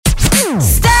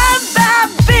Stav,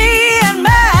 and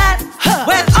Matt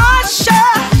with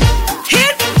Osher.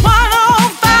 Hit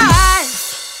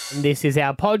 105. This is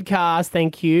our podcast.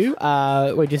 Thank you.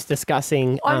 We're just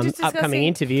discussing upcoming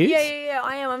interviews. Yeah,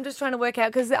 I am. I'm just trying to work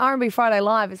out because the R&B Friday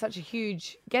Live is such a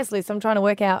huge guest list. I'm trying to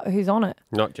work out who's on it.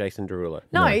 Not Jason Derulo.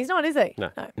 No, he's not, is he?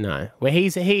 No. Well,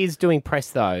 he's doing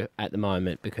press though at the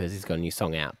moment because he's got a new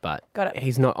song out, but Got it.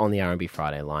 he's not on the R&B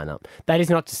Friday lineup. That is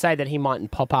not to say that he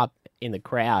mightn't pop up in the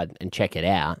crowd and check it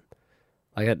out.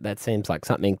 Like that seems like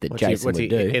something that Jason What's would he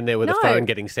do. in there with a No. phone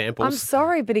getting samples? I'm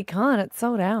sorry, but he can't. It's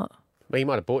sold out. Well, he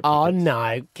might have bought Oh, tickets.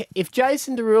 no. If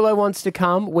Jason Derulo wants to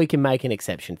come, we can make an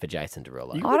exception for Jason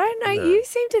Derulo. I don't know. You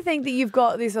seem to think that you've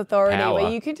got this authority Power.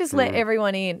 where you can just let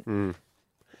everyone in.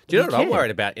 Do you know what I'm worried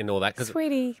about in all that? 'Cause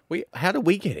Sweetie. how do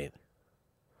we get in?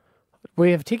 We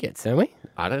have tickets, don't we?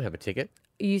 I don't have a ticket.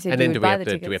 You said And you then would buy the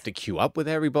do tickets. we have to queue up with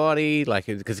everybody? Like,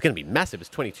 because it's going to be massive. It's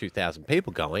 22,000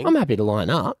 people going. I'm happy to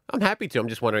line up. I'm happy to. I'm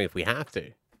just wondering if we have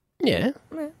to. Yeah.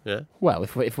 Yeah. Well,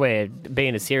 if we're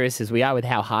being as serious as we are with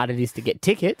how hard it is to get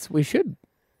tickets, we should.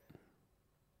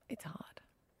 It's hard.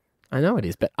 I know it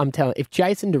is, but I'm telling if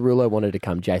Jason Derulo wanted to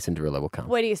come, Jason Derulo will come.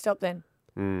 Where do you stop then?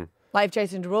 Like if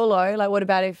Jason Derulo, like what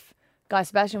about if Guy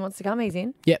Sebastian wants to come? He's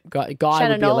in. Yep, Guy Shannon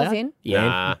would be Noll's allowed. in. Yeah.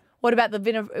 Nah. What about the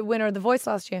winner of The Voice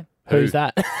last year? Who's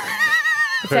that?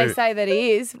 If they say that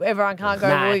he is, everyone can't go,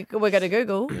 Nah. we go to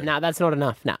Google. No, that's not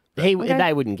enough. No, they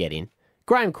wouldn't get in.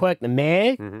 Graham Quirk, the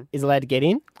mayor, is allowed to get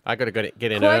in. I got to get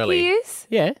in Quirky early. is?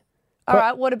 Yeah. All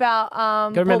right, what about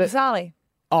Paul remember- Pasali?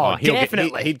 Oh, he'll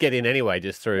definitely. he'd get in anyway,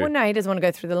 just through. Well, no, he doesn't want to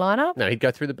go through the lineup. No, he'd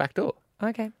go through the back door.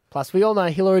 Okay. Plus, we all know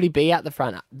he'll already be out the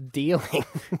front dealing.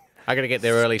 I got to get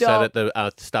there early Stop. so that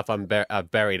the stuff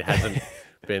I've buried hasn't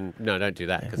been. No, don't do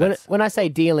that. 'Cause when, that's, when I say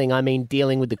dealing, I mean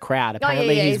dealing with the crowd.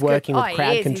 Apparently, he's he's working good. with Oh,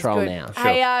 crowd he is. He's control good. now.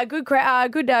 Hey,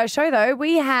 good show though.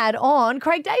 We had on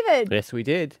Craig David. yes, we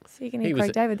did. So you can He hear was Craig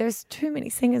a- David. There's too many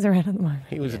singers around at the moment.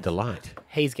 He was a delight.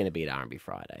 He's going to be at R&B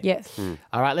Friday. Yes.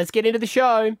 All right, let's get into the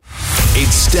show.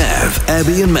 It's Stav,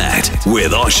 Abby and Matt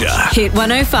with Osher. Hit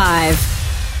 105.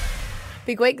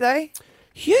 Big week though.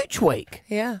 Huge week.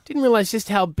 Yeah. Didn't realise just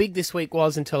how big this week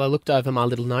was until I looked over my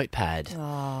little notepad.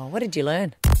 Oh, what did you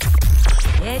learn?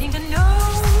 Getting to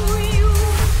know you.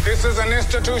 This is an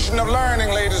institution of learning,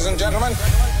 ladies and gentlemen.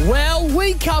 Well,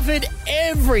 we covered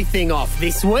everything off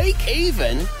this week,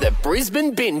 even the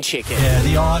Brisbane bin chicken. Yeah,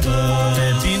 the idle,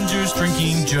 they're bingers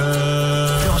drinking jerk.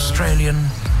 The Australian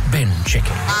bin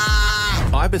chicken.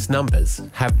 Ibis numbers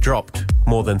have dropped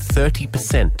more than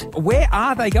 30%. Where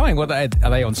are they going? Are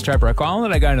they on Stradbroke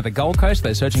Island? Are they going to the Gold Coast?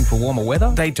 They're searching for warmer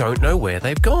weather? They don't know where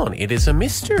they've gone. It is a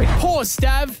mystery. Poor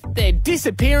Stav, their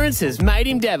disappearance has made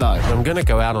him Devo. I'm going to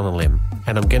go out on a limb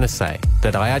and I'm going to say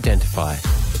that I identify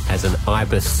as an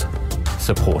Ibis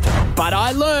supporter. But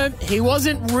I learned he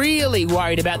wasn't really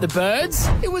worried about the birds.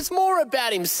 It was more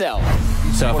about himself.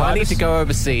 So if I need to go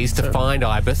overseas to find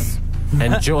Ibis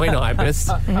and join Ibis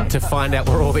to find out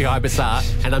where all the Ibis are,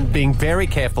 and I'm being very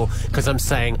careful because I'm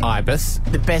saying Ibis.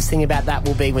 The best thing about that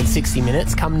will be when 60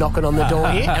 Minutes come knocking on the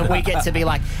door here and we get to be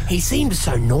like, he seemed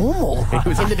so normal.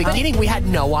 In the beginning, we had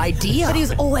no idea. But he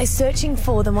was always searching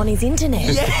for them on his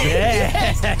internet.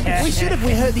 Yeah.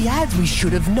 We heard the ads, we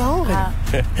should have known.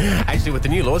 Actually, with the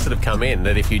new laws that have come in,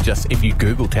 that if you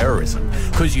Google terrorism,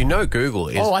 because you know Google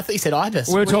is... Oh, I thought you said Ibis.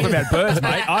 We were talking about birds,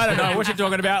 mate. I don't know what you're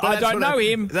talking about. I don't know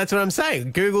him. That's what I'm saying.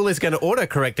 Google is going to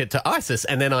autocorrect it to ISIS,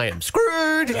 and then I am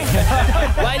screwed.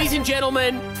 Ladies and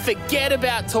gentlemen, forget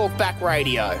about Talkback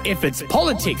Radio. If it's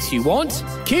politics you want,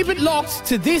 keep it locked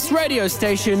to this radio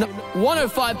station,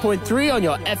 105.3 on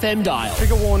your FM dial.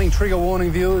 Trigger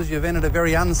warning, viewers. You've entered a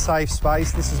very unsafe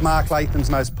space. This is Mark Latham's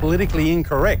most politically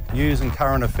incorrect news and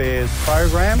current affairs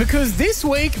program. Because this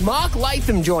week, Mark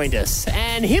Latham joined us,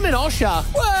 and him and Osher,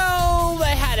 well,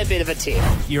 they had a bit of a tiff.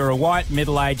 You're a white,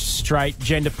 middle-aged, straight,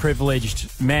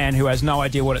 gender-privileged man who has no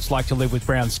idea what it's like to live with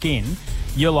brown skin.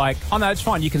 You're like, oh no, it's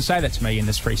fine. You can say that to me in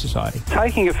this free society.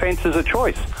 Taking offence is a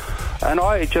choice. And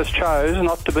I just chose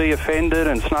not to be offended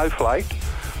and snowflaked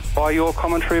by your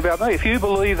commentary about me. If you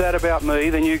believe that about me,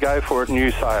 then you go for it and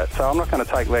you say it. So I'm not going to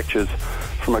take lectures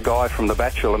from a guy from the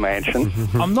Bachelor Mansion.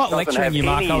 I'm not Doesn't lecturing have you,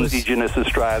 Mark. any Indigenous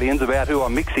Australians about who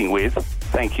I'm mixing with.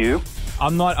 Thank you.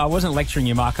 I wasn't lecturing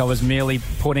you, Mark. I was merely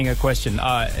putting a question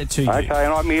to you. Okay,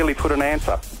 and I merely put an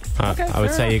answer. I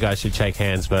would say you guys should shake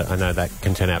hands, but I know that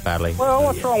can turn out badly. Well,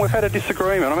 what's wrong? We've had a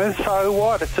disagreement. I mean, so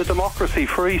what? It's a democracy,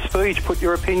 free speech. Put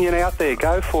your opinion out there.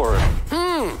 Go for it.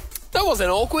 That wasn't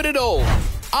awkward at all.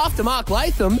 After Mark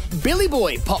Latham, Billy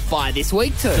Boy popped by this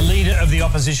week too. The leader of the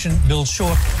opposition, Bill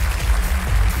Short.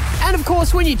 And of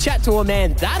course, when you chat to a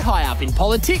man that high up in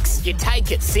politics, you take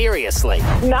it seriously.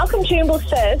 Malcolm Turnbull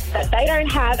says that they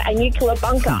don't have a nuclear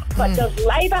bunker, but does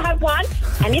Labor have one?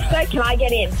 And if so, can I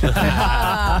get in?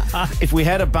 If we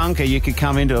had a bunker, you could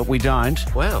come into it. We don't.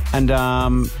 Wow. And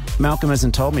Malcolm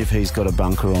hasn't told me if he's got a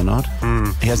bunker or not.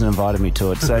 He hasn't invited me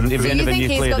to it. So if Do end you of a think he's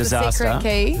nuclear got the disaster, secret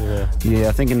key? yeah,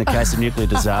 I think in the case of nuclear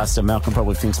disaster, Malcolm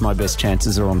probably thinks my best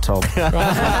chances are on top.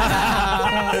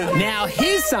 Now,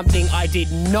 here's something I did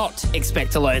not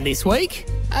expect to learn this week.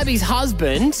 Abby's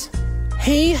husband,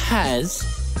 he has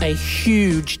a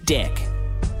huge deck.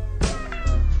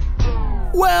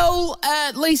 Well,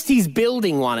 at least he's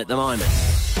building one at the moment.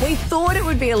 We thought it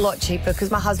would be a lot cheaper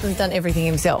because my husband's done everything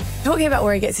himself. Talking about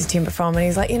where he gets his timber from, and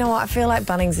he's like, you know what, I feel like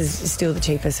Bunnings is still the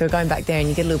cheapest, so we're going back there and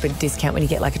you get a little bit of discount when you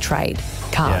get like a trade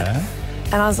card. Yeah.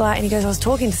 And I was like, and he goes, I was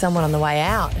talking to someone on the way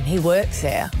out and he works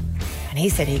there and he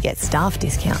said he gets staff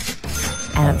discount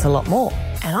and it's a lot more.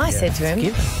 And I said to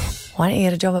him, why don't you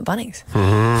get a job at Bunnings?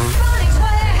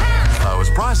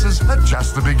 Lowest prices at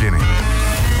just the beginning.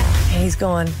 And he's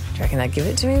gone, do you reckon they'd give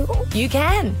it to me? Oh, you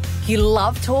can. You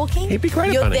love talking. He'd be great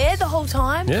at You're Bunnings. there the whole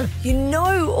time. Yeah. You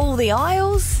know all the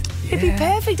aisles. It'd be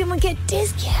perfect and we'd get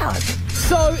discount.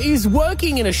 So, is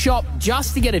working in a shop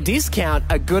just to get a discount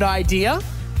a good idea?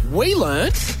 We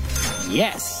learnt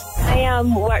yes. I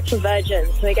work for Virgin,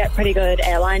 so we get pretty good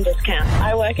airline discounts.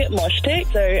 I work at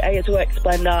Moshtick, so I get to work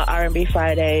Splendor, R&B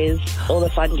Fridays, all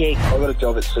the fun gigs. I got a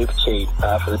job at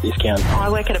Supercheap for the discount. I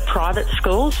work at a private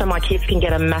school, so my kids can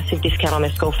get a massive discount on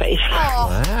their school fees.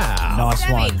 Wow. Nice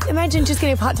one. Imagine just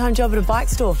getting a part-time job at a bike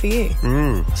store for you.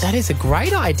 That is a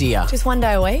great idea. Just one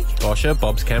day a week. Osher,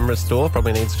 Bob's camera store,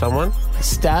 probably needs someone.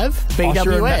 Stav,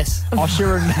 BWS.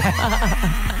 Osher and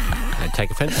I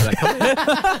take offence to that comment.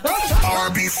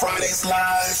 R&B Fridays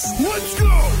live. Let's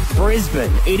go.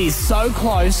 Brisbane. It is so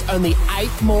close. Only 8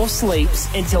 more sleeps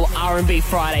until R&B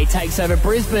Friday takes over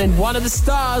Brisbane. One of the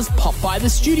stars popped by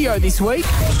the studio this week.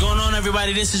 What's going on,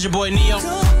 everybody? This is your boy Neo.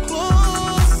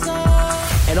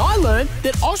 And I learned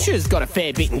that Osher's got a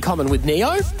fair bit in common with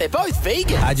Neo. They're both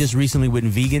vegan. I just recently went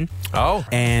vegan. Oh.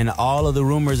 And all of the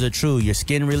rumors are true. Your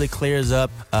skin really clears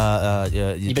up.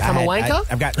 You become a wanker?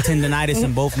 I've got tendonitis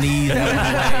in both knees.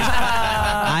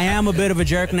 I am a bit of a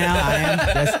jerk now.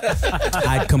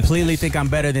 I completely think I'm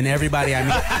better than everybody I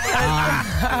meet.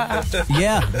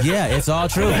 Yeah, it's all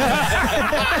true.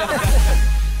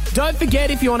 Don't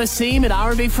forget, if you want to see him at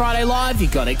R&B Friday Live, you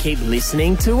got to keep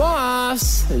listening to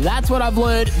us. That's what I've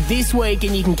learned this week,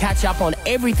 and you can catch up on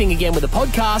everything again with the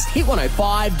podcast,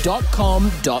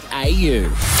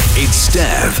 hit105.com.au. It's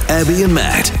Stav, Abby and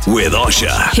Matt with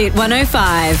Osher. Hit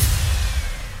 105.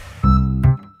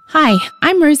 Hi,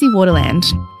 I'm Rosie Waterland.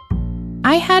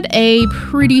 I had a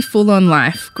pretty full-on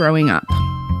life growing up.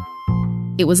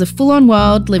 It was a full-on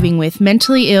world living with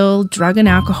mentally ill, drug and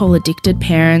alcohol addicted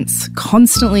parents,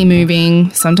 constantly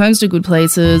moving, sometimes to good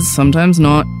places, sometimes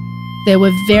not. There were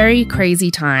very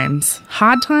crazy times,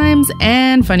 hard times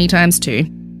and funny times too.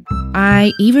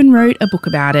 I even wrote a book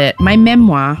about it, my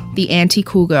memoir, The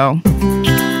Anti-Cool Girl.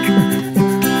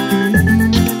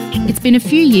 It's been a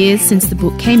few years since the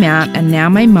book came out and now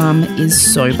my mum is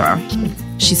sober.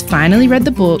 She's finally read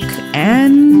the book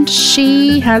and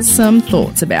she has some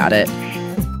thoughts about it.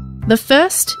 The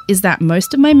first is that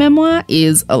most of my memoir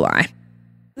is a lie.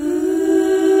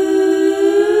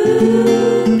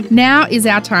 Now is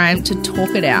our time to talk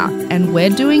it out, and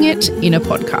we're doing it in a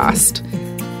podcast.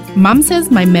 Mum says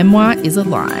my memoir is a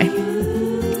lie.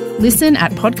 Listen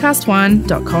at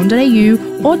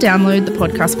podcast1.com.au or download the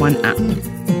Podcast One app.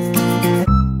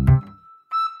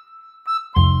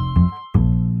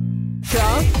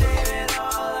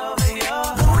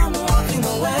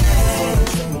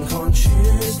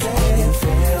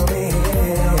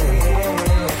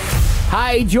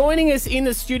 Hey, joining us in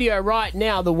the studio right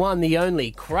now, the one, the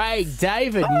only, Craig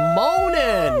David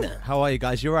Molnan. How are you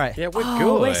guys? You all right? Yeah, we're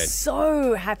Oh, we're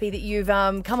so happy that you've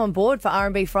come on board for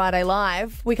R&B Friday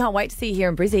Live. We can't wait to see you here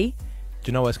in Brizzy. Do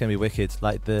you know what's going to be wicked?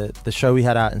 Like the show we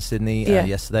had out in Sydney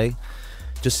yesterday,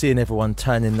 just seeing everyone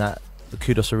turning the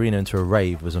Kudos Arena into a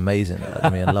rave was amazing. I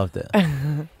mean, I loved it.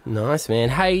 Nice, man.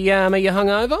 Hey, are you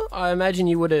hungover? I imagine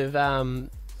you would have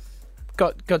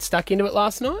got stuck into it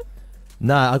last night.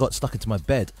 No, I got stuck into my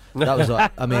bed. That was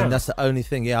like, I mean, that's the only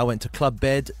thing. Yeah, I went to club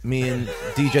bed. Me and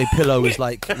DJ Pillow was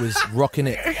rocking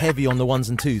it heavy on the ones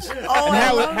and twos. And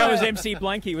how was MC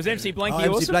Blanky? Was MC Blanky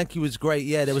awesome? MC Blanky was great.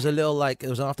 Yeah, there was a little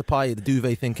there was an after party. The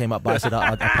duvet thing came up, but I said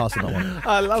I passed on that one.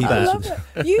 I love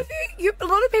it. You, a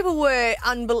lot of people were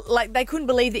they couldn't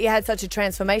believe that you had such a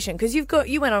transformation because you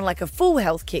went on like a full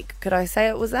health kick. Could I say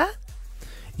it was that?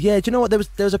 Yeah, do you know what? There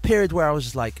was a period where I was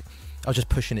just like, was just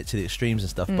pushing it to the extremes and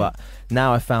stuff. But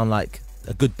now I found like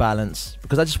a good balance,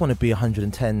 because I just want to be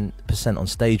 110% on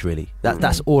stage, really.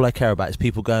 That's all I care about, is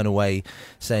people going away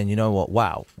saying, you know what,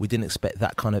 wow, we didn't expect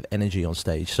that kind of energy on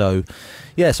stage. So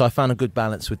yeah, so I found a good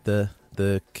balance with the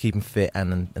keeping fit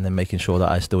and then making sure that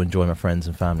I still enjoy my friends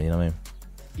and family, you know what I mean?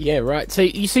 Yeah, right. So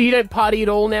you don't party at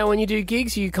all now when you do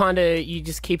gigs? You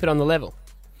just keep it on the level?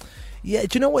 Yeah, do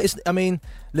you know what?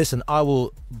 Listen, I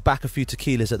will back a few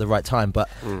tequilas at the right time, but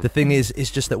the thing is,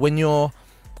 it's just that when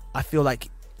I feel like,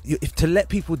 if to let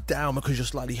people down because you're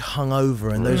slightly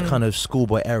hungover, and those kind of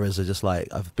schoolboy errors are just like,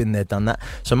 I've been there, done that.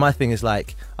 So my thing is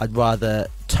like, I'd rather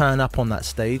turn up on that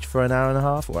stage for an hour and a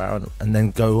half or hour and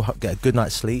then go get a good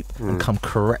night's sleep and come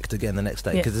correct again the next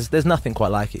day, because there's nothing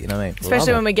quite like it, you know what I mean?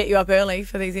 Especially when we get you up early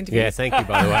for these interviews. Yeah, thank you,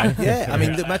 by the way. Yeah, I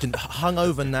mean, imagine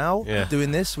hungover now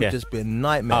doing this would just be a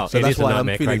nightmare. So that's why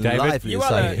I'm feeling lively. You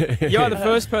are the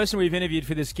first person we've interviewed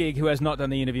for this gig who has not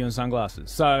done the interview in sunglasses.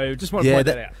 So just want to point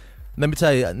that out. Let me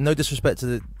tell you, no disrespect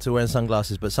to wearing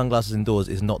sunglasses, but sunglasses indoors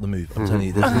is not the move. I'm telling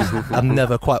you, I'm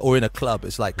never quite, or in a club,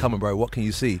 it's like, come on, bro, what can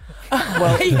you see?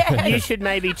 Well, you should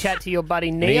maybe chat to your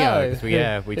buddy Neo.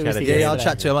 We chatted. Yeah, I'll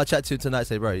chat to him. I'll chat to him tonight.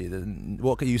 Say, bro,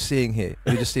 what are you seeing here?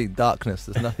 You're just seeing darkness.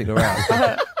 There's nothing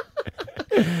around.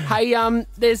 Hey,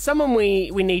 there's someone we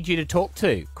need you to talk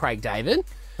to, Craig David.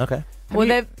 Okay. Well,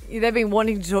 they've been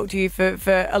wanting to talk to you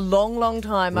for a long, long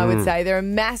time, I would say. They're a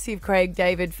massive Craig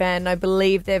David fan. I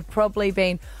believe they've probably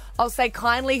been, I'll say,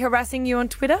 kindly harassing you on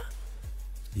Twitter.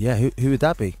 Yeah, who would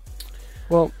that be?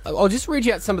 Well, I'll just read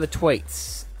you out some of the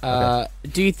tweets.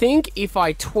 Do you think if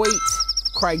I tweet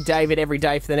Craig David every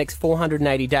day for the next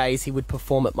 480 days, he would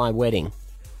perform at my wedding?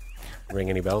 Ring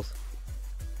any bells?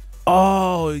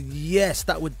 Oh, yes,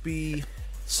 that would be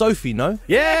Sophie, no?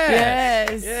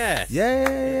 Yes.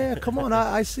 Yeah. Come on,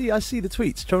 I see the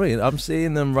tweets. Do you know what I mean? I'm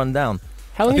seeing them run down.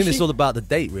 How long I think it's all about the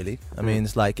date, really. I mean,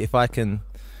 it's like, if I can,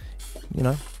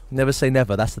 never say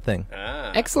never. That's the thing.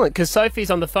 Excellent, because Sophie's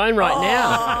on the phone right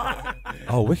now.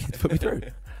 Oh, wicked. Put me through.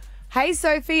 Hey,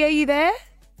 Sophie, are you there?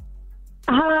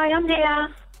 Hi, I'm here.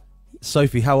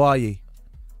 Sophie, how are you?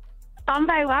 I'm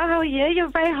very well. How are you? You're a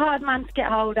very hard man to get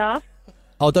hold of.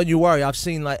 Oh, don't you worry. I've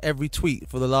seen like every tweet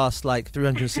for the last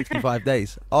 365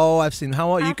 days. Oh, I've seen. How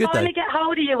are you? Good, though? I finally get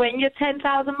hold of you when you're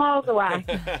 10,000 miles away.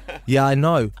 Yeah, I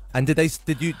know. And did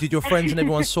your friends and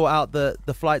everyone sort out the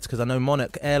flights? Because I know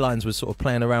Monarch Airlines was sort of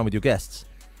playing around with your guests.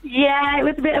 Yeah, it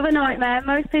was a bit of a nightmare.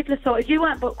 Most people are sorted. You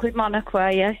weren't booked with Monarch, were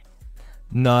you?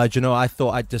 No, do you know? I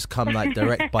thought I'd just come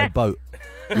direct by boat.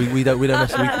 We don't.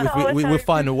 We'll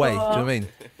find a way. Do you know what I mean?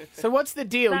 So what's the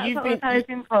deal? That's what I was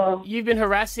hoping for. You've been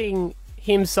harassing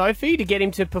him, Sophie, to get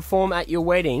him to perform at your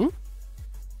wedding?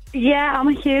 Yeah, I'm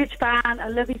a huge fan. I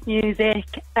love his music,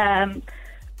 and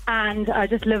I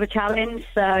just love a challenge.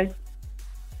 So, do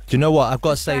you know what I've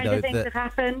got to say though? Things have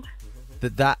happened.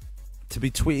 That to be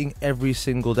tweeting every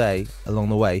single day along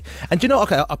the way, and do you know?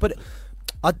 Okay, I'll put it.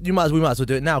 We might as well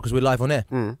do it now because we're live on air.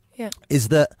 Yeah. Is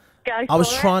that I was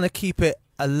for it. trying to keep it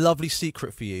a lovely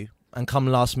secret for you and come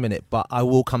last minute, but I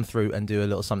will come through and do a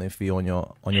little something for you on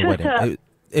your wedding.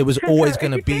 It was always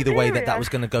going to be the way that was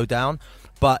going to go down,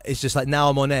 but it's just like now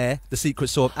I'm on air, the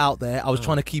secret's sort of out there. I was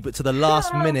trying to keep it to the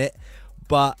last minute,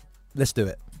 but let's do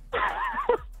it. Oh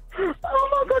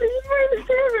my God, are you really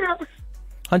serious?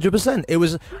 100%. It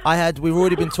was. We've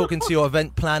already been talking to your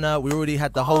event planner. We already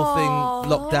had the whole thing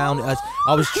locked down.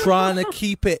 I was trying to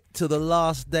keep it to the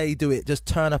last day. Do it. Just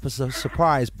turn up as a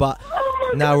surprise. But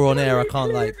now we're on air. I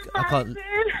can't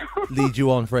lead you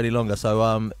on for any longer.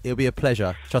 So it'll be a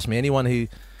pleasure. Trust me. Anyone who's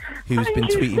been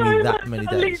tweeting me that many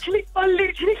days. I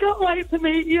literally can't wait to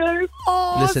meet you.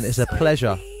 Oh, listen, it's a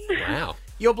pleasure. Wow.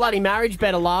 Your bloody marriage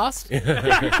better last.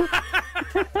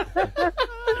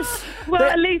 Well,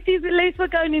 at least we're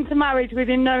going into marriage with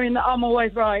him knowing that I'm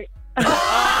always right.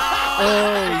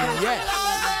 Oh,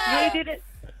 yes. He did it.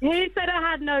 He said I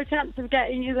had no chance of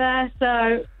getting you there,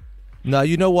 so... No,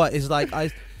 you know what? It's like,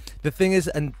 the thing is,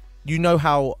 and you know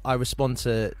how I respond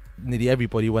to nearly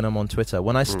everybody when I'm on Twitter.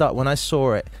 When I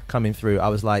saw it coming through, I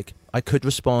was like, I could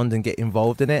respond and get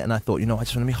involved in it, and I thought,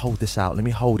 let me hold this out. Let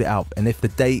me hold it out. And if the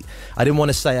date... I didn't want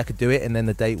to say I could do it, and then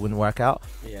the date wouldn't work out.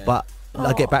 Yeah. But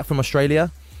I get back from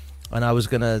Australia, and I was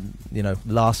going to,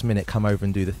 last minute come over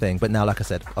and do the thing. But now, like I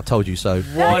said, I've told you so.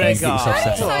 What a guy.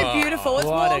 That's so beautiful. It's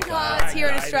warm clouds here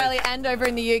in Australia and over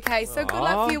in the UK. So good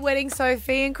luck for your wedding,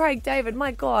 Sophie and Craig David.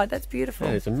 My God, that's beautiful.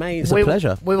 That is amazing. It's a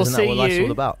pleasure. We will Isn't see that what life's you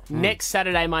all about? next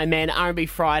Saturday, my man, R&B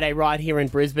Friday right here in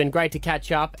Brisbane. Great to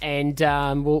catch up, and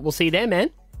we'll see you there,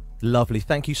 man. Lovely.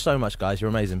 Thank you so much, guys. You're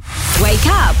amazing. Wake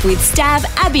up with Stav,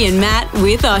 Abby and Matt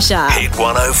with Osher. Hit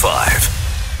 105.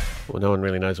 Well, no one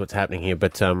really knows what's happening here,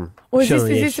 but Or is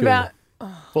this about...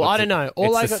 Well, I don't know.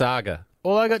 It's a saga.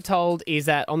 All I got told is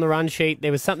that on the run sheet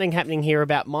there was something happening here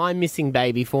about my missing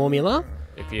baby formula.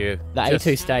 If you The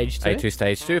A2 stage 2. A2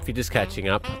 stage 2, if you're just catching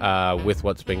up with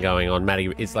what's been going on,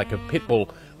 Maddie is like a pit bull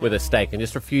with a stake and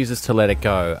just refuses to let it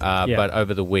go. But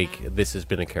over the week, this has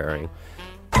been occurring.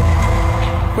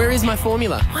 Where is my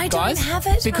formula, I guys? don't have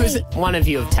it, Because mate. one of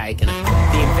you have taken it.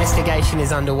 The investigation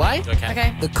is underway.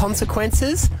 Okay. The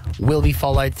consequences will be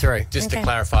followed through. Just to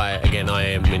clarify, again, I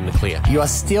am in the clear. You are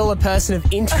still a person of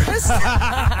interest.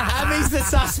 Abby's the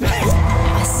suspect.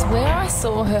 I swear I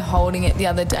saw her holding it the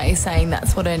other day saying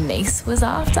that's what her niece was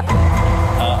after.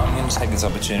 I'm going to take this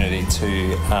opportunity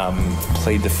to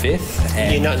plead the fifth.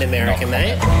 And You're not an American,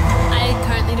 mate. I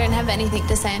currently don't have anything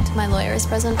to say until my lawyer is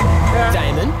present.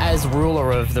 Damon, as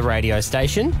ruler of the radio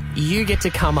station, you get to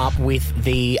come up with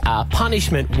the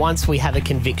punishment once we have a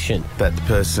conviction. That the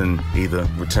person either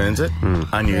returns it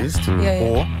unused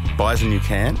or buys a new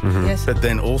can, Yes. but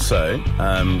then also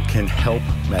can help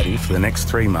Maddie for the next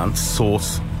 3 months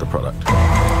source the product.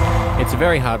 It's a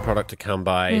very hard product to come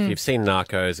by. If you've seen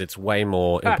Narcos, it's way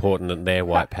more important than their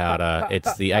white powder.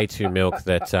 It's the A2 milk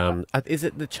that... is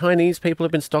it the Chinese people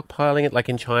have been stockpiling it, like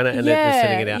in China, and they're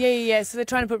sending it out? Yeah. So they're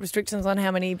trying to put restrictions on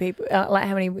how many people, like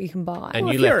how many you can buy. And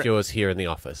you left yours here in the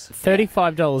office.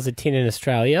 $35 a tin in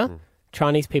Australia.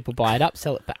 Chinese people buy it up,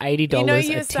 sell it for $80 You know a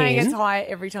you're tin. saying it's high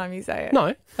every time you say it.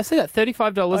 No, I see that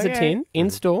 $35 a tin in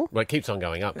store. Well, it keeps on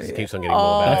going up because it keeps on getting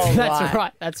more bad. That's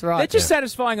right. That's right. They're just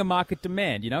satisfying a market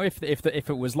demand. You know, if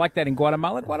it was like that in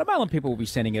Guatemala, Guatemalan people will be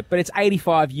sending it, but it's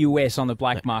 85 US on the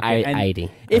black market. And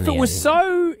 80. If it Only was 80.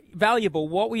 so valuable,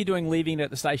 what were you doing leaving it at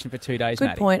the station for 2 days, Good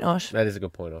Maddie? point, Osh. That is a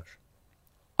good point, Osh.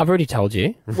 I've already told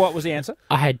you. What was the answer?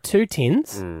 I had 2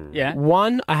 tins. Yeah.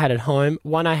 One I had at home,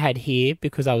 one I had here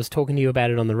because I was talking to you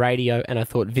about it on the radio and I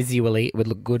thought visually it would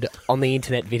look good on the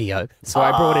internet video. So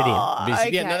I brought it in.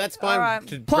 Okay. Yeah, no, that's fine All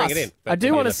to Plus, bring it in. I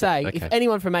do want to say, if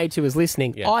anyone from A2 is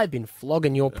listening, I've been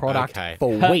flogging your product for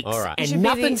weeks All right. You should and be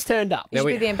nothing's turned up. You should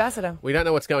be the ambassador. We don't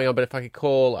know what's going on, but if I could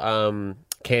call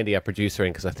Candy, our producer,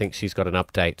 in because I think she's got an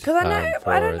update. Because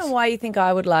I don't know why you think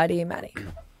I would lie to you, Maddie.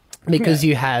 Because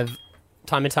you have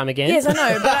time and time again. Yes, I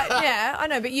know, but I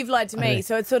know, but you've lied to me,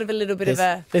 so it's sort of a little bit of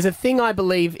a... There's a thing I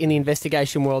believe in the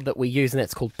investigation world that we use, and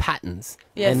that's called patterns.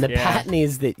 Yes. And the pattern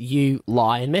is that you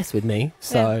lie and mess with me.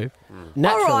 So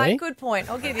naturally, All right, good point.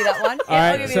 I'll give you that one. All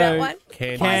I'll right, give you so that one.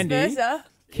 Candy. Vice versa.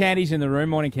 Candy's in the room.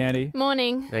 Morning, Candy.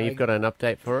 Morning. Now you've got an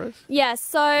update for us? Yeah,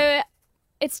 so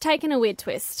it's taken a weird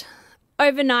twist.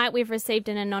 Overnight, we've received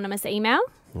an anonymous email.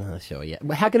 Oh, sure, yeah.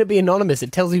 Well, how can it be anonymous?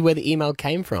 It tells you where the email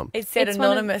came from. It said It's one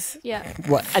of- anonymous. Yeah.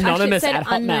 What? Anonymous Actually, it at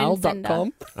said unknown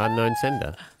hotmail.com? Unknown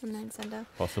sender. Unknown sender.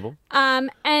 Possible. And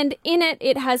in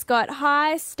it has got,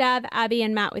 hi, Stav, Abby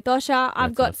and Matt with Osher.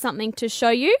 I've got something to show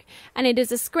you. And it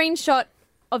is a screenshot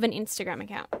of an Instagram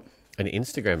account. An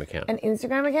Instagram account. An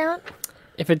Instagram account?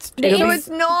 If it's... So it's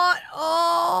not...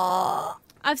 Oh...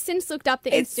 I've since looked up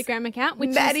the It's Instagram account,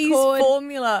 which Maddie's is called...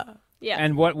 formula. Yeah.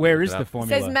 And where is the It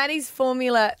formula? says Maddie's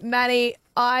formula. Maddie,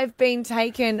 I've been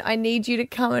taken. I need you to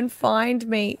come and find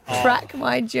me. Track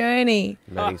my journey.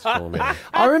 Maddie's formula.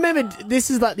 I remember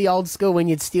this is like the old school when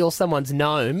you'd steal someone's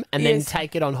gnome and then Yes.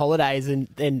 take it on holidays and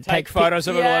then Take photos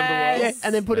of it all over the world. Yeah,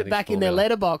 and then put it back in their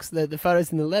letterbox, the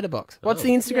photos in the letterbox. What's the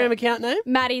Instagram account name?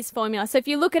 Maddie's formula. So if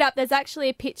you look it up, there's actually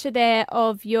a picture there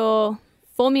of your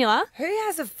formula. Who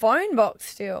has a phone box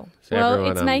still? So Well,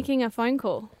 everyone, it's making a phone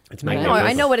call. It's making No, a I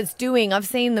phone know what it's doing. I've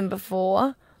seen them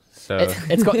before. So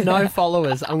It's got no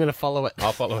followers. I'm going to follow it.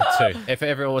 I'll follow it too. If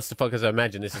everyone wants to follow, because I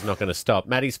imagine this is not going to stop.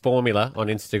 Maddie's formula on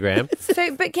Instagram.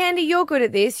 So, but Candy, you're good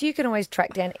at this. You can always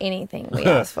track down anything we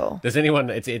ask for. Does anyone?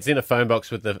 It's in a phone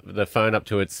box with the phone up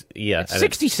to its ear. and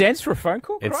 60 cents for a phone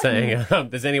call? It's Crikey. saying,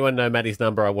 does anyone know Maddie's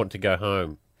number? I want to go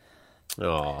home.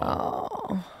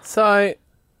 Oh. So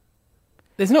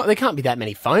there can't be that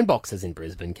many phone boxes in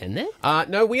Brisbane, can there?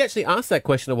 No, we actually asked that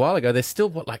question a while ago. There's still,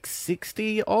 like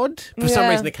 60 odd? For some Yeah.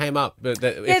 reason it came up. But if Yeah,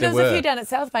 there there was a few down at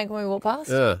South Bank when we walked past.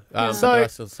 But there are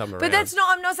still some around. But that's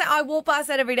not, I'm not saying I walk past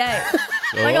that every day.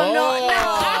 Like, I'm not,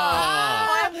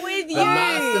 no, I'm with you. The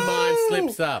mastermind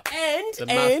slips up. And The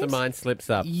mastermind slips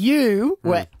up. You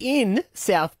were in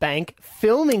South Bank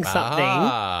filming something.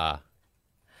 Ah.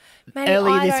 Maddie,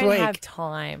 early I this don't week. have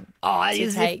time to as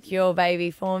if- take your baby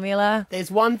formula.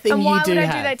 There's one thing And you why do would I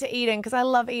have. do that to Eden? Because I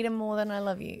love Eden more than I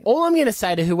love you. All I'm going to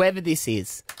say to whoever this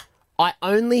is, I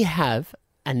only have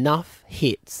enough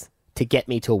hits to get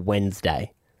me till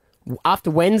Wednesday. After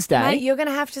Wednesday, Mate, you're going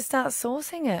to have to start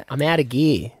sourcing it. I'm out of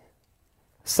gear.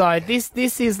 So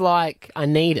this is like, I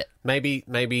need it. Maybe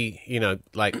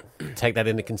like take that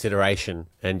into consideration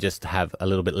and just have a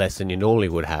little bit less than you normally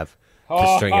would have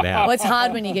to string it out. Well, it's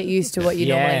hard when you get used to what you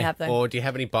normally have, though. Or do you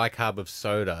have any bicarb of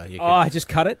soda? You I just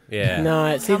cut it. Yeah.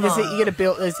 No, see, you got to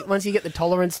build. Once you get the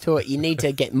tolerance to it, you need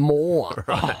to get more.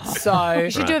 Right. So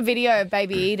We should do a video of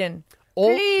Baby Eden.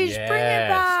 Or- Please bring it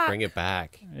back. Bring it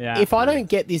back. Yeah. if I don't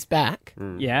get this back,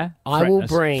 I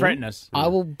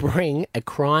will bring a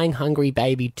crying, hungry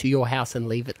baby to your house and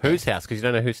leave it there. Whose house? Because you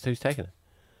don't know who's taking it.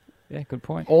 Yeah, good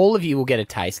point. All of you will get a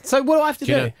taste. So what do I have to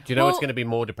do? Do you know what's going to be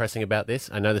more depressing about this?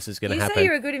 I know this is going to You happen. say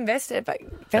you're a good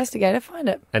investigator. Find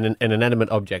it. And an inanimate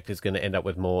object is going to end up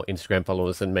with more Instagram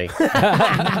followers than me.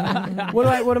 What do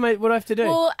I have to do?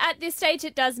 Well, at this stage,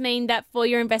 it does mean that for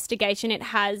your investigation, it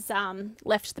has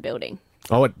left the building.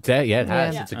 Oh, it has.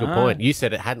 Yeah. It's a good point. You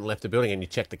said it hadn't left the building and you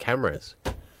checked the cameras.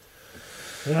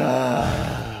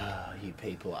 You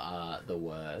people are the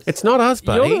worst. It's not us,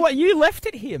 buddy. You're the one, you left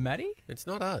it here, Matty. It's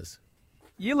not us.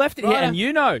 You left it here, and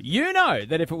you know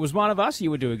that if it was one of us, you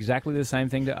would do exactly the same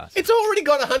thing to us. It's already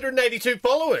got 182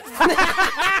 followers.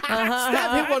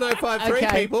 Stav hit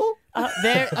 1053 people.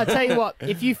 I'll tell you what,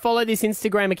 if you follow this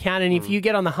Instagram account and if you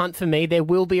get on the hunt for me, there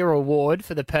will be a reward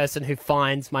for the person who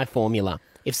finds my formula.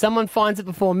 If someone finds it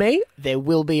before me, there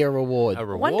will be a reward. I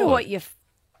wonder what your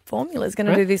formula is going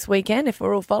to do this weekend if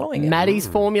we're all following it. Maddie's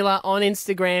formula on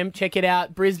Instagram. Check it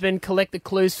out. Brisbane, collect the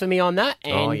clues for me on that.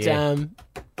 And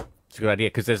it's a good idea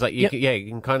because there's you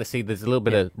can kind of see there's a little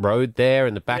bit of road there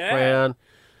in the background.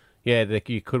 Yeah,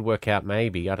 you could work out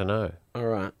maybe. I don't know. All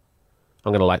right.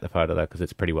 I'm going to like the photo though because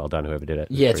it's pretty well done. Whoever did it.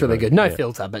 Yeah, it's really good. No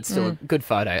filter, but still a good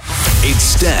photo.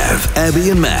 It's Stav, Abby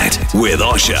and Matt with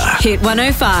Osher. Hit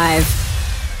 105.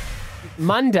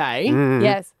 Monday.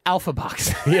 Yes. Alpha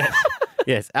Bucks. Yes.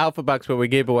 Yes, Alpha Bucks, where we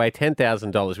give away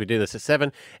 $10,000. We do this at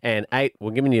 7 and 8.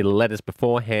 We're giving you the letters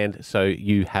beforehand so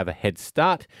you have a head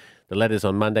start. The letters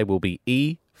on Monday will be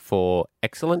E for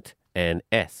excellent and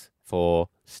S for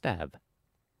Stav.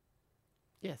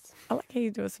 Yes. I like how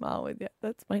you do a smile with it.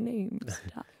 That's my name.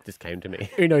 Just came to me.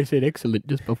 Uno said excellent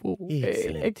just before.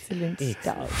 Excellent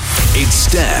stuff. It's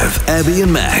Stav, Abby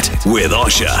and Matt with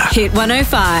Osher. Hit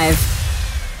 105.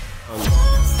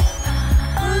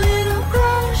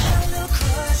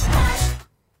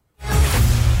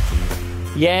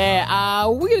 Yeah,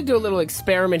 we're going to do a little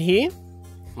experiment here.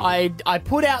 I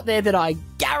put out there that I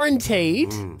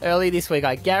guaranteed, earlier this week,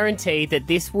 I guaranteed that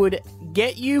this would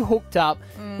get you hooked up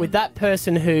with that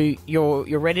person who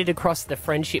you're ready to cross the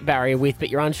friendship barrier with, but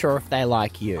you're unsure if they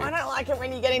like you. I don't like it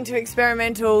when you get into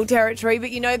experimental territory,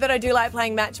 but you know that I do like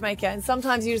playing matchmaker, and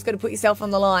sometimes you just got to put yourself on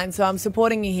the line, so I'm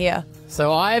supporting you here.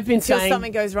 So I have been Until saying...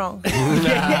 something goes wrong.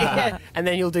 yeah. And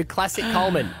then you'll do classic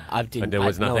Coleman. And there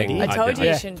was nothing. I told you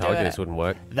you shouldn't do told you it. this wouldn't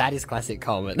work. That is classic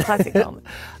Coleman. Classic Coleman.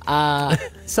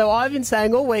 So I've been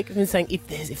saying all week,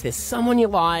 if there's someone you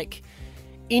like,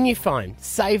 in your phone,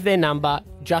 save their number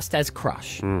just as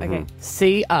Crush. Okay.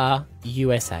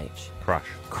 C-R-U-S-H.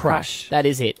 Crush. That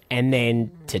is it. And then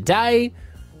today,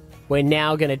 we're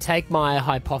now going to take my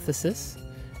hypothesis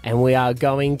and we are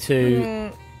going to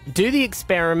do the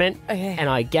experiment. Okay. And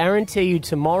I guarantee you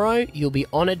tomorrow you'll be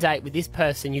on a date with this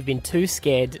person you've been too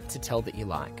scared to tell that you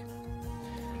like.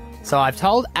 So I've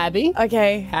told Abby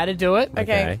how to do it.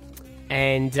 Okay.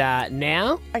 And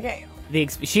now... Okay.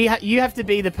 You have to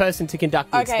be the person to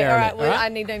conduct the experiment. All right. Well, all right? I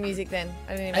need no music then.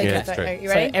 I need no Okay. music. that's true. You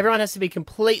ready? So everyone has to be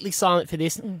completely silent for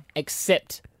this,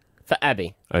 except for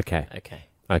Abby. Okay.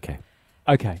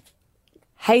 Okay.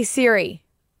 Hey Siri.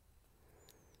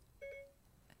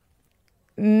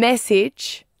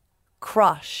 Message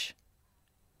Crush.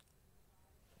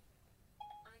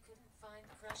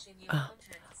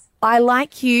 I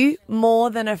like you more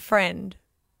than a friend.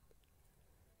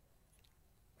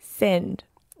 Send.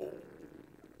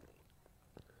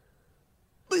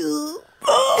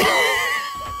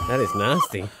 That is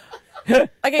nasty.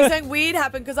 Okay, something weird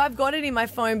happened because I've got it in my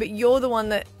phone, but you're the one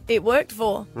that it worked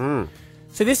for.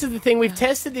 So this is the thing. We've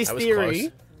tested this That was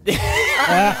theory. Oh,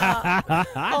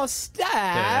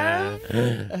 Stav.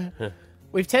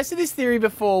 We've tested this theory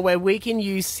before where we can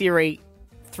use Siri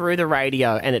through the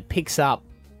radio and it picks up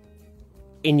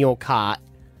in your car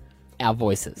our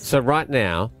voices. So right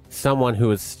now, someone who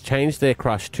has changed their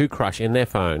crush to Crush in their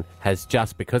phone has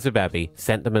just, because of Abby,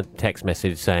 sent them a text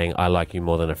message saying, I like you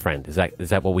more than a friend. Is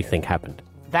that what we think happened?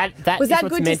 That Was is that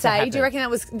what's good to meant say? happen. Do you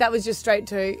reckon that was just straight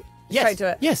to it?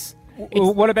 Yes.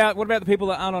 Well, what about the people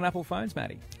that aren't on Apple phones,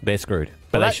 Matty? They're screwed.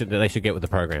 But Well, they should get with the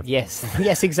program. Yes.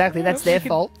 Yes, exactly. That's their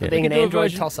fault for being an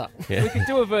Android toss-up. We could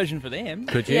do a version for them.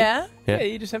 Could you? Yeah? Yeah,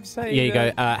 you just have to say... Yeah, you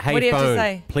go, hey What do you have to phone,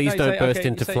 say? please No, you don't say, burst okay,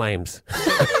 into you say- flames.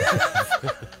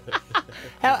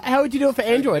 How would you do it for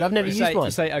Android? I've never used one.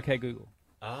 You say, okay, Google.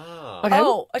 Okay,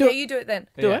 okay, you do it then.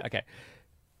 Do it. Okay.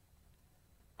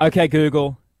 Okay,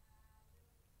 Google.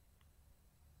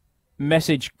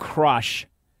 Message crush.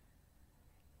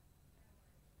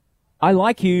 I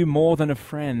like you more than a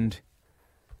friend.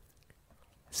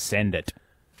 Send it.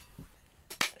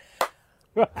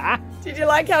 Did you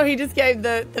like how he just gave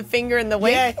the finger and the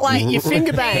wink? Yeah, like you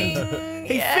finger banged.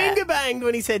 He finger banged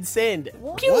when he said send.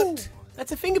 What?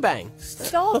 That's a finger bang.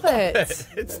 Stop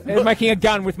it. I'm making a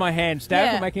gun with my hand, Stav.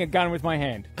 Yeah. I'm making a gun with my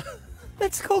hand.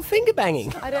 That's called finger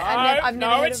banging. I've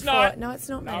never heard it's it before. not. No, it's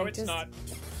not, No, mate. it's not.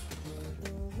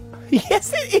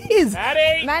 Yes, it is.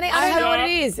 Maddie! Maddie, I don't know what it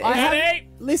is.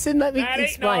 Listen, let me Maddie,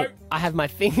 explain. no. I have my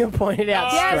finger pointed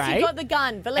out Yes, straight. you got the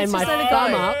gun, but let's and my just let it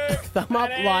go. thumb up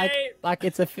like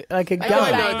it's a gun. I Bang, know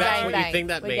that's bang, what bang. you think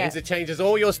that We means. get- It changes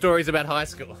all your stories about high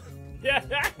school.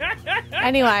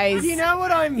 Anyways. You know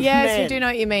what I'm Yes, meant. you do know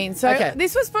what you mean. So Okay.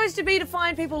 this was supposed to be to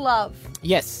find people love.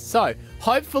 Yes, so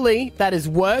hopefully that has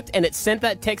worked and it sent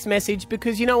that text message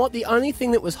because you know what? The only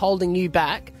thing that was holding you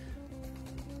back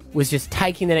was just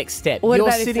taking the next step. What You're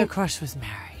about sitting... if the crush was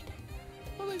married?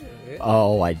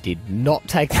 Oh, I did not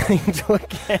take that into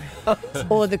account.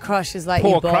 Or the crush is like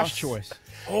Poor your boss. crush choice.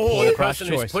 Or the person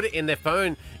choice. who's put it in their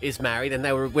phone is married and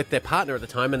they were with their partner at the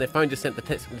time and their phone just sent the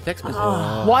text message.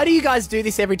 Why do you guys do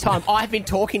this every time? I've been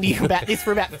talking to you about this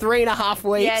for about 3.5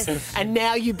 weeks, Yes. and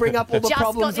now you bring up all the Just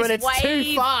problems got when this it's too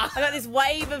wave. far. I got this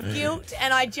wave of guilt,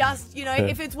 and I just,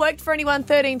 if it's worked for anyone,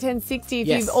 13 10 60. If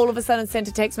Yes. you've all of a sudden sent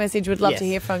a text message, would love Yes. to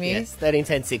hear from you. Yes, 13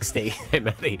 10 60. Hey,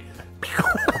 Maddie.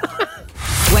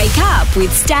 Wake up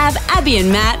with Stav, Abby and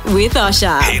Matt with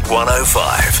Osher. Hit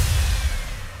 105.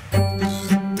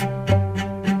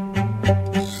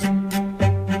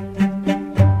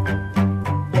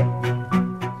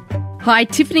 Hi,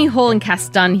 Tiffany Hall and Cass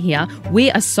Dunn here.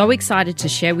 We are so excited to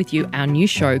share with you our new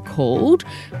show called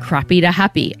Crappy to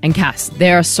Happy. And Cass,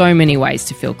 there are so many ways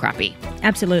to feel crappy.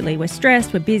 Absolutely. We're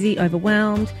stressed, we're busy,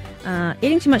 overwhelmed,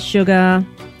 eating too much sugar,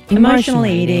 emotional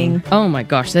eating. Oh my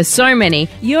gosh, there's so many.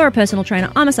 You're a personal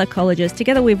trainer, I'm a psychologist.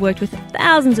 Together we've worked with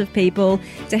thousands of people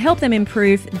to help them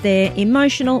improve their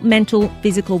emotional, mental,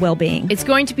 physical well-being. It's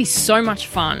going to be so much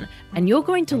fun. And you're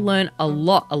going to learn a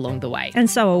lot along the way. And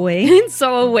so are we. And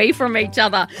so are we from each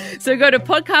other. So go to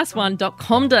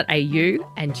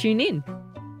podcast1.com.au and tune in.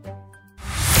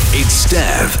 It's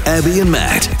Stav, Abby and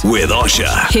Matt with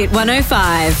Osher. Hit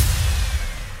 105.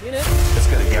 Let's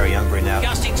go to Gary Youngbury now.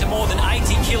 Gusting to more than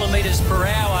 80 kilometres per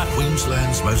hour.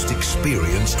 Queensland's most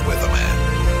experienced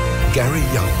weatherman, Gary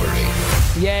Youngbury.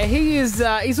 Yeah, he is.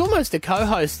 He's almost a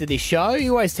co-host of this show. He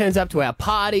always turns up to our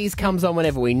parties, comes on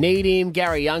whenever we need him.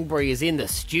 Gary Youngbury is in the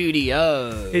studio.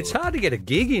 It's hard to get a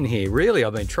gig in here, really.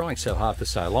 I've been trying so hard for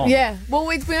so long. Yeah, well,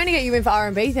 we only get you in for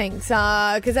R&B things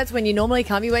because that's when you normally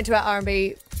come. You went to our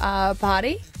R&B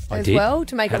party as well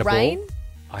to make Had it a ball. rain.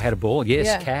 I had a ball, yes,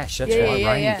 Yeah. cash. That's Yeah, right, yeah,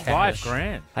 raining yeah. cash.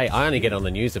 $5,000. Hey, I only get on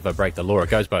the news if I break the law. It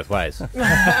goes both ways. You are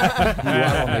on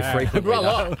there frequently. Well,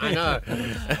 though. I know.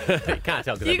 You can't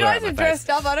tell because You guys are dressed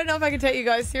up. I don't know if I can take you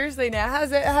guys seriously now. How's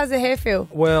the hair feel?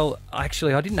 Well,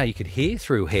 actually, I didn't know you could hear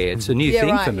through hair. It's a new Yeah, thing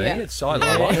right, for me. yeah. I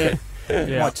like it.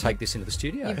 Yeah. Might take this into the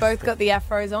studio. You both got the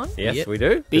afros on? Yes, Yep. we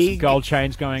do. There's gold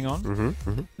chains going on.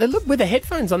 Mm-hmm. They look with the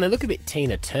headphones on. They look a bit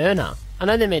Tina Turner. I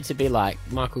know they're meant to be like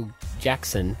Michael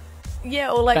Jackson.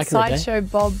 Yeah, or like Back in the day. Sideshow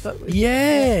Bob, but with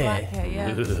Yeah. black hair,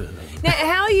 yeah. Now,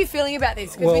 how are you feeling about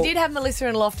this? Because we did have Melissa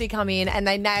and Lofty come in and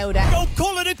they nailed it. Don't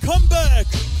call it a comeback.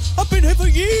 I've been here for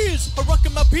years, a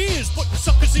rocking my peers, putting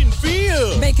suckers in fear.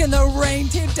 Making the rain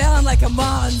tip down like a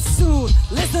monsoon.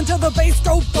 Listen to the bass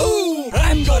go boom.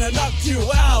 I'm gonna knock you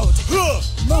out.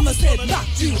 Mama said knock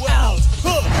you out.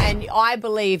 And I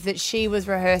believe that she was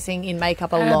rehearsing in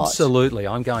makeup a lot. Absolutely,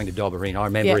 I'm going to dob her in. I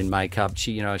remember Yeah. in makeup,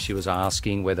 she was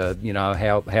asking whether,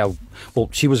 how well,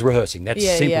 she was rehearsing. That's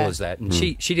Yeah, simple yeah. as that. And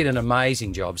she did an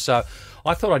amazing job. So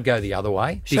I thought I'd go the other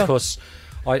way Sure. because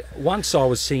once I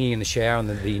was singing in the shower and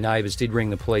the neighbours did ring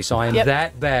the police. I am Yep.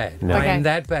 that bad. No. I Okay. am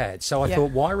that bad. So I Yep.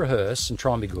 thought, why rehearse and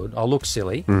try and be good? I'll look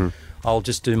silly. I'll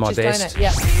just do my Just best. own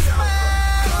it, yeah.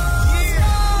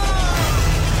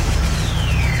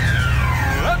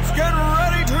 Let's get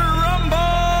ready to rumble.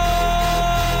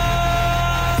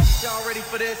 Y'all ready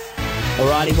for this?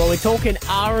 Alrighty, well, we're talking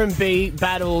R&B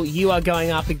battle. You are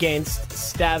going up against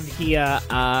Stav here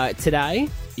today.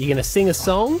 You're going to sing a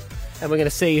song, and we're going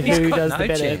to see He's who got does no the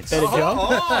better chance.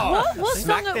 job. What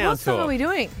song tour. are we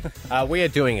doing? We are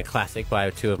doing a classic by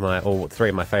three of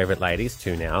my favourite ladies,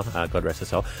 two now, God rest her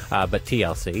soul. But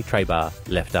TLC, Trey Bar,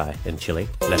 Left Eye, and Chili.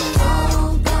 Left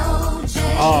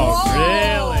Oh,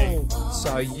 really?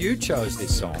 So you chose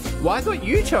this song. Well, I thought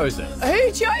you chose it.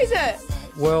 Who chose it?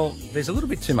 Well, there's a little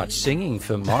bit too much singing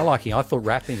for my liking. I thought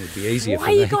rapping would be easier Why for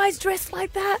are me. you guys dressed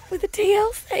like that with a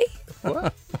TLC?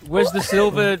 Where's the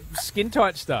silver skin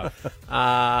tight stuff?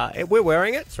 We're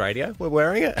wearing it. It's radio. We're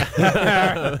wearing it.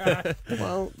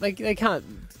 Well, they can't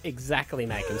exactly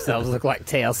make themselves look like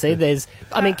TLC.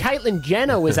 Caitlyn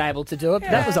Jenner was able to do it,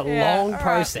 but that was a long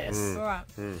process. All right.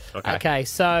 Okay,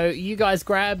 so you guys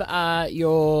grab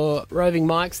your roving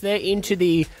mics there into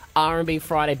the R&B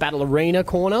Friday Battle Arena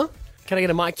corner. Can I get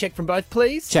a mic check from both,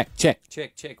 please? Check. Check.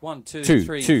 1, 2, Two,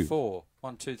 3, two. 4.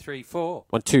 1, 2, 3, 4.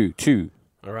 1, 2, 2.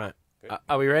 All right.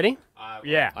 Are we ready?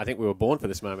 Yeah. I think we were born for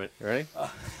this moment. You ready?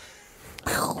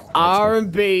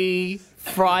 R&B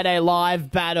Friday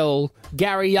live battle,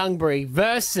 Gary Youngbury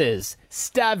versus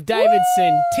Stav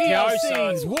Davidson,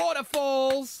 TLC's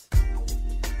Waterfalls.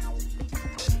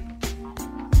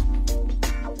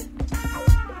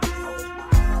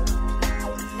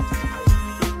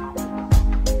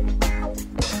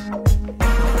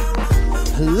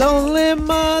 Lonely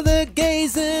mother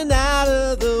gazing out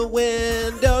of the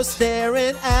window,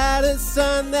 staring at a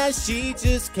sun that she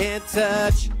just can't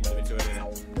touch.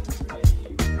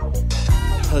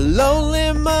 A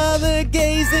lonely mother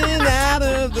gazing out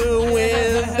of the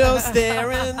window,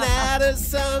 staring at a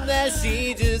sun that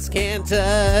she just can't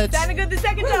touch. Sounded good the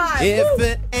second time. If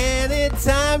at any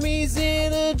time he's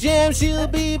in a jam, she'll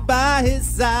be by his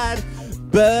side.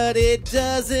 But it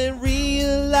doesn't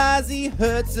realize he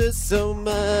hurts her so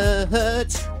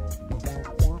much.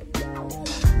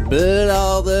 But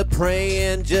all the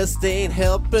praying just ain't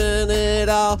helping at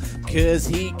all, 'cause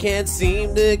he can't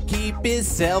seem to keep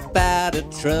himself out of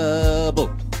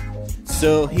trouble.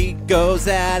 So he goes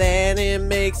out and he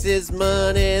makes his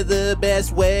money the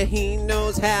best way he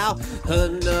knows how.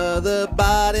 Another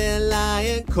body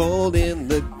lying cold in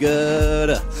the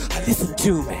gutter. Listen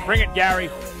to me. Bring it, Gary.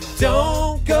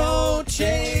 Don't go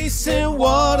chasing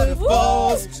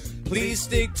waterfalls. Please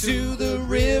stick to the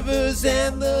rivers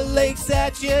and the lakes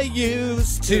that you're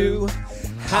used to.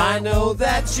 I know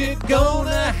that you're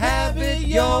gonna have it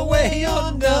your way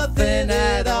or nothing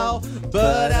at all,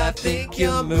 but I think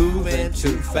you're moving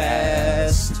too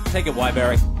fast. Take it,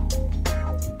 Wyberry.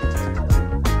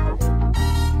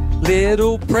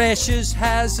 Little Precious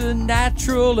has a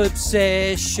natural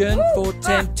obsession for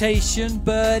temptation,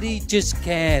 but he just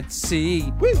can't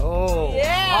see. Oh,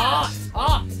 yeah.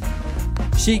 Hot.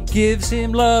 She gives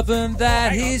him loving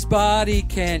that his body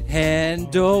can't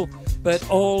handle, but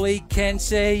all he can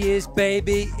say is,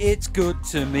 baby, it's good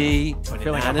to me. I'm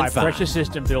feeling like my pressure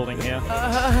system building here.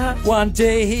 One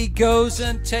day he goes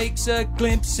and takes a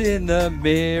glimpse in the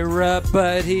mirror,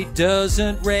 but he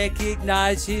doesn't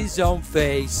recognize his own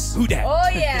face. Who dat? Oh,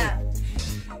 yeah.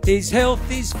 His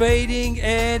health is fading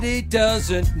and he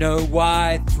doesn't know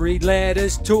why. 3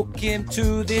 letters took him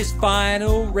to this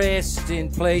final resting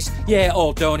place. Yeah,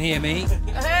 oh, don't hear me.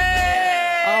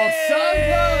 Oh, so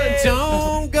good.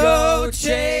 Don't go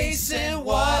chasing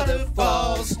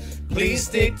waterfalls. Please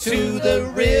stick to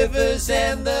the rivers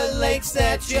and the lakes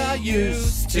that you're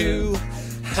used to.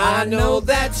 I know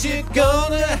that you're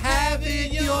gonna have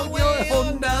it your way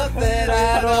or nothing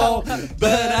at all,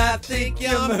 but I think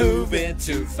you're moving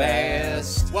too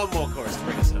fast. One more chorus to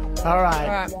bring us home. All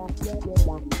right.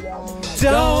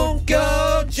 Don't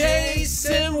go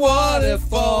chasing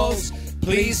waterfalls.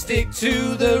 Please stick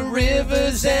to the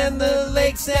rivers and the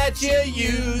lakes that you're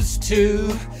used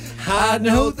to. I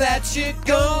know that you're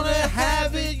gonna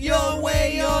have it your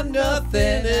way or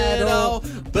nothing at all,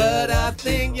 but I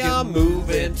think you're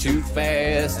moving too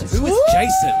fast. Who is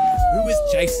Jason? Who is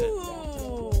Jason?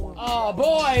 Oh,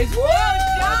 boys. Well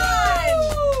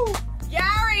done.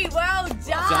 Gary, well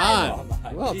done.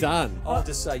 Well done. I'll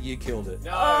just say you killed it.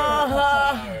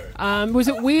 Was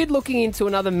it weird looking into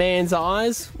another man's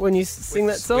eyes when you sing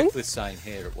that song? With the same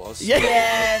hair it was.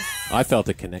 Yes. I felt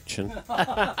a connection.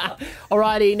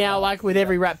 Alrighty, now like with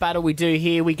every rap battle we do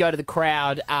here, we go to the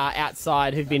crowd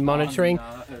outside who've been monitoring.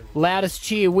 Loudest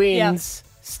cheer wins.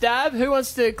 Stav, who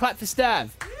wants to clap for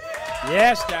Stav?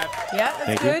 Yes, Stav. Yeah,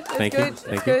 that's good. That's good.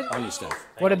 That's good. On your stuff.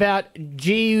 What about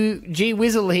G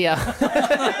Wizzle here?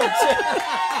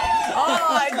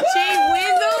 Oh,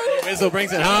 gee Wizzle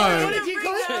brings it home. What did you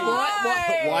call it?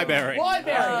 Wyberry.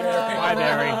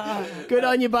 Wyberry. Good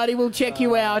on you, buddy. We'll check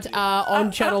you out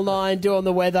on Channel 9 doing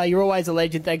the weather. You're always a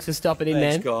legend. Thanks for stopping in,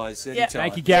 man. Thanks, guys. Yeah. Anytime.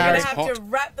 Thank you, We're Gary. going to have to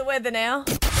wrap the weather now.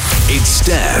 It's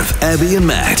Stav, Abby and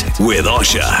Matt with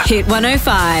Osher. Hit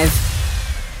 105.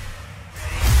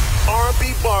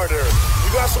 R&B Barter.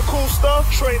 You got some cool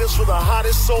stuff? Trade us for the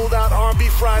hottest sold-out R&B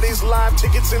Fridays live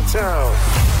tickets in town.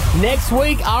 Next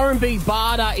week, R&B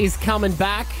Barter is coming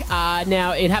back.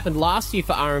 Now, it happened last year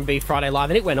for R&B Friday Live,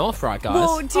 and it went off, right, guys?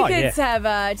 Well, tickets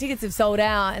have sold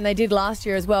out, and they did last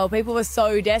year as well. People were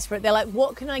so desperate. They're like,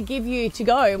 what can I give you to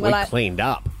go? And we're We like, cleaned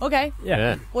up. okay,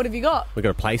 Yeah. what have you got? We got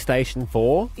a PlayStation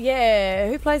 4. Yeah,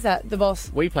 who plays that? The boss?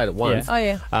 We played it once. Oh,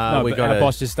 yeah. We got our a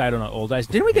boss just stayed on it all day.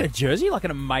 Didn't we get a jersey? Like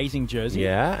an amazing jersey?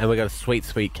 Yeah, and we got a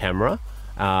sweet camera,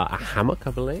 a hammock,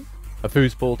 I believe, a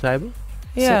foosball table.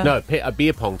 Yeah. No, a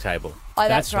beer pong table. Oh,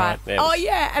 that's right. Yeah, Oh,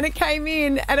 yeah, and it came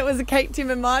in, and it was a Kate, Tim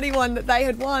and Marty one that they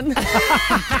had won.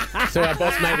 So our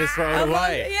boss made us throw it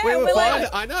away. Yeah, we were we're fine. like-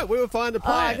 I know, we were fine to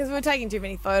play. Because we were taking too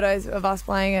many photos of us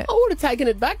playing it. I would have taken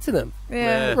it back to them.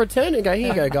 Yeah. Return it and go, here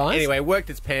you go, guys. Anyway, it worked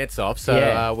its pants off, so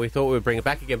Yeah. we thought we would bring it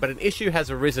back again. But an issue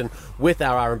has arisen with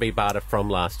our R&B barter from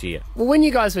last year. Well, when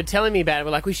you guys were telling me about it,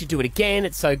 we're like, we should do it again.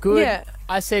 It's so good. Yeah.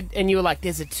 I said, and you were like,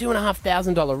 there's a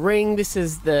 $2,500 ring. This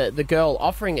is the girl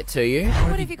offering it to you.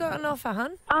 What have you got on offer,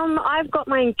 hun? I've got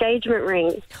my engagement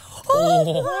ring.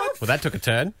 Well, that took a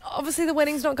turn. Obviously, the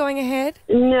wedding's not going ahead.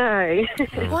 No.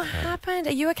 What happened?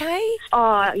 Are you okay?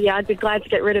 Oh, yeah, I'd be glad to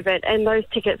get rid of it. And those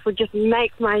tickets would just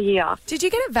make my year. Did you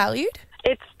get it valued?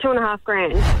 It's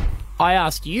 $2,500. I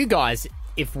asked you guys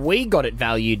if we got it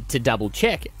valued to double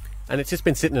check. And it's just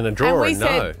been sitting in a drawer and we no.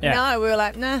 said no. We were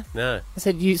like, nah. No. I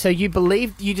said, so you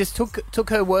believed, you just took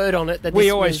her word on it that We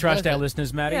this always was trust worth our it?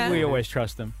 listeners, Matty. Yeah. We always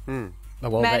trust them.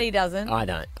 Well, Maddie doesn't. I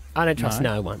don't trust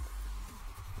no one.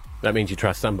 That means you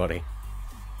trust somebody.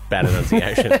 Bad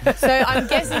enunciation. So I'm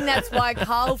guessing that's why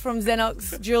Carl from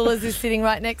Xenox Jewelers is sitting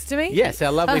right next to me. Yes,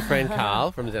 our lovely friend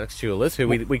Carl from Xenox Jewelers, who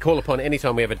we call upon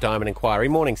anytime we have a diamond inquiry.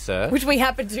 Morning, sir. Which we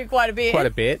happen to do quite a bit. Quite a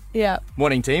bit. Yeah.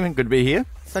 Morning, team. Good to be here.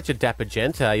 Such a dapper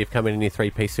gent. You've come in your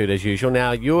three-piece suit as usual.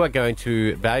 Now, you are going to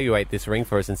evaluate this ring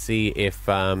for us and see if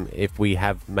we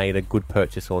have made a good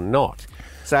purchase or not.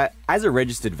 So, as a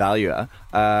registered valuer,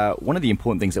 one of the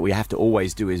important things that we have to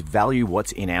always do is value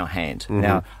what's in our hand. Mm-hmm.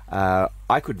 Now,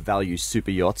 I could value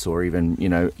super yachts or even,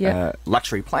 Yeah.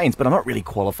 luxury planes, but I'm not really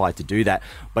qualified to do that.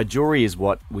 But jewelry is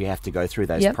what we have to go through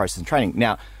those Yep. process and training.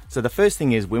 Now, so the first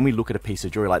thing is when we look at a piece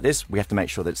of jewelry like this, we have to make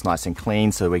sure that it's nice and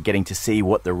clean, so we're getting to see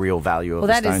what the real value of Well,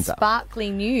 the that stones is are.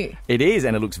 sparkling new. It is,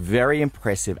 and it looks very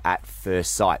impressive at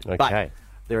first sight. Okay. But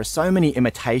there are so many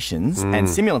imitations and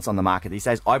simulants on the market these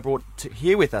days. I brought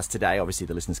here with us today, obviously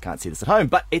the listeners can't see this at home,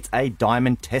 but it's a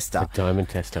diamond tester. Diamond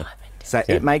tester. So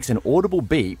it makes an audible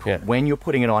beep when you're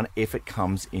putting it on if it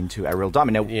comes into a real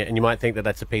diamond. Now, Yeah, and you might think that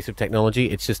that's a piece of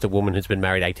technology. It's just a woman who's been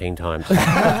married 18 times.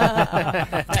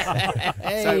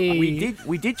 so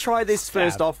we did try this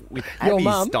first off with Your Abby's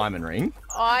mum? diamond ring.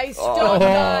 I stop,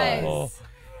 guys.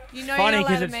 You know Funny you're not 'cause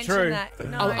allowed to it's mention true. that.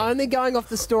 No. I'm only going off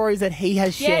the stories that he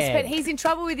has shared. Yes, but he's in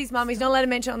trouble with his mum. He's not allowed to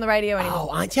mention it on the radio anymore.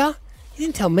 Oh, aren't you? You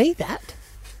didn't tell me that.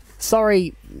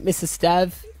 Sorry, Mrs.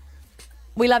 Stav.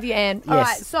 We love you, Anne. All right,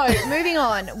 Yes. so moving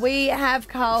on. We have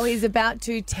Carl. He's about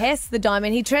to test the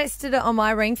diamond. He tested it on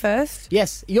my ring first.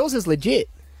 Yes, yours is legit.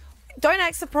 Don't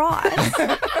act surprised.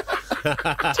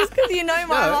 Just because you know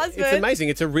my husband. It's amazing.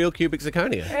 It's a real cubic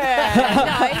zirconia.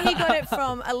 Yeah, no, he got it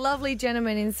from a lovely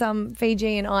gentleman in some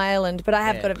Fijian island, but I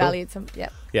have got it cool. valued. Yeah.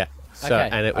 So Okay.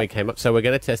 and we came up. So we're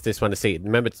going to test this one to see.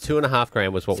 Remember, it's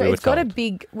 $2,500 was what So we were it's got told. a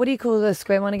big, what do you call the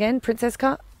square one again? Princess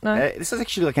cut? No? This is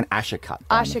actually like an Asher cut.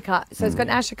 diamond. Asher cut. So it's got an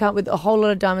Asher cut with a whole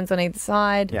lot of diamonds on either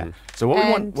side. Yeah. So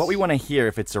what we want to hear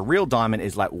if it's a real diamond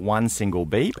is like one single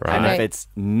beep, and Right. if it's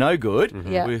no good,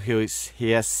 Yeah. we'll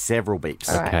hear several beeps.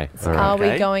 All right. Okay, So all right. are we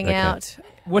Okay. going out?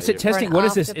 What's it For an testing? What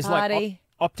is this? after It's like party.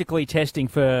 optically testing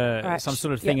for Right. some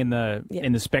sort of thing Yep.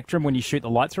 in the spectrum when you shoot the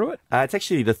light through it. It's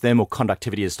actually the thermal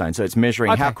conductivity of the stone, so it's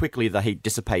measuring Okay. how quickly the heat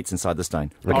dissipates inside the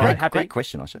stone. All right, happy? Great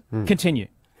question, Osher. Continue.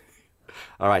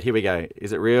 All right, here we go.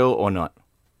 Is it real or not?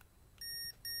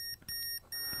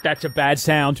 That's a bad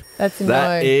sound. That's a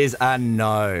That no. is a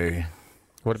no.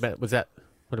 What about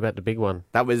the big one?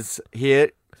 That was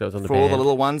here That was on the for all the band.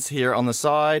 little ones here on the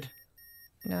side,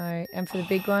 No. And for the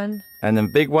big one? and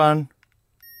then big one.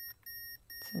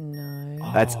 It's a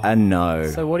no. That's a no.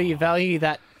 So what do you value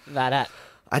that at?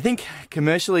 I think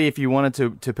commercially, if you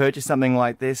wanted to purchase something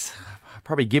like this,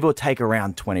 probably give or take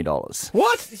around $20.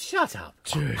 What? Shut up.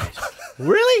 Dude.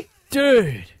 Really?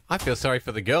 Dude. I feel sorry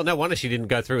for the girl. No wonder she didn't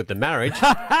go through with the marriage.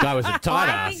 Guy was a tight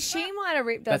I think ass. she might have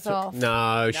ripped us off.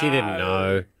 No, she didn't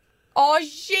know. Oh,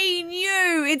 she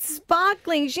knew. It's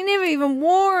sparkling. She never even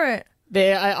wore it.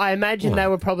 I imagine they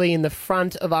were probably in the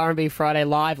front of R&B Friday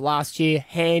Live last year,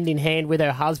 hand in hand with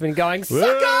her husband, going,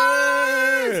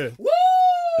 "Suckers! Woo!"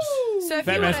 So if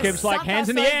Fat you Man wanna Skip's like, suck hands us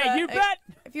in the air, over- you bet.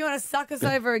 If you want to suck us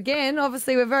over again,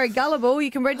 obviously we're very gullible.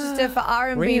 You can register for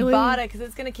R&B Really? Barter because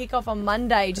it's going to kick off on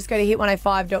Monday. Just go to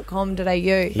hit105.com.au.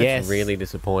 Yes. Really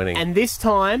disappointing. And this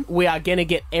time, we are going to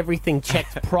get everything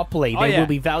checked properly. There will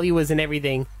be valuers and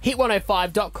everything.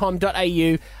 Hit105.com.au.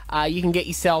 You can get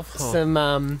yourself some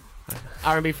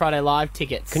R&B Friday Live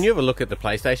tickets. Can you have a look at the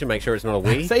PlayStation? Make sure it's not a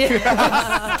Wii. So,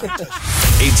 yeah.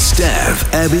 It's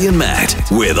Stav, Abby and Matt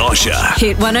with Osher.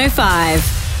 Hit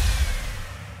 105.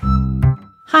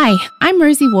 Hi, I'm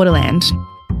Rosie Waterland.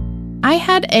 I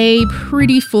had a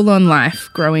pretty full-on life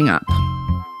growing up.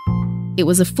 It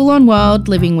was a full-on world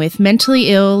living with mentally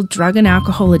ill, drug and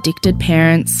alcohol addicted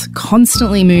parents,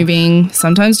 constantly moving,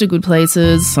 sometimes to good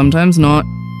places, sometimes not.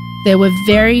 There were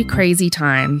very crazy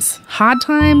times, hard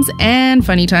times and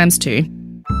funny times too.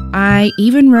 I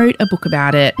even wrote a book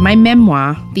about it, my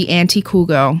memoir, The Anti-Cool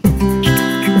Girl.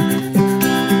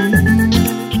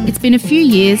 It's been a few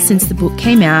years since the book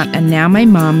came out and now my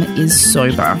mum is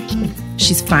sober.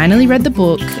 She's finally read the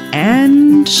book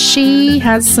and she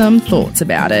has some thoughts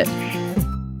about it.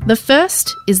 The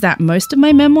first is that most of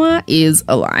my memoir is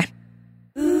a lie.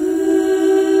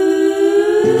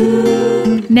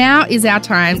 Now is our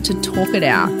time to talk it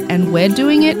out and we're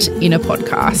doing it in a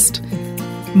podcast.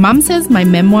 Mum says my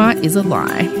memoir is a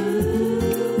lie.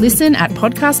 Listen at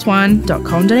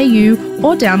podcast1.com.au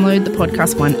or download the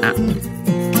Podcast One app.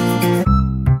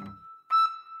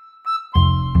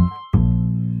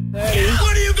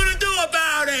 What are you going to do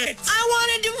about it? I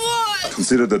want a divorce.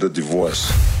 Consider that a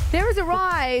divorce. There is a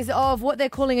rise of what they're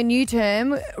calling a new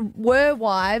term, were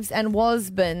wives and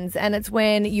wasbands, and it's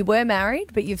when you were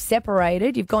married but you've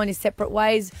separated, you've gone your separate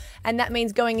ways, and that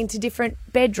means going into different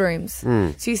bedrooms.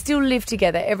 So you still live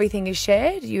together, everything is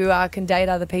shared, you can date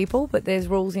other people, but there's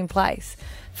rules in place.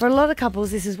 For a lot of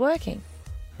couples, this is working.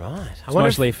 Right. It's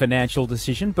mostly a financial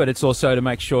decision, but it's also to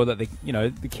make sure that the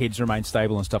kids remain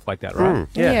stable and stuff like that, right?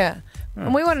 Yeah.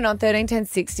 And we want to know on 13 10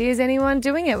 60. Is anyone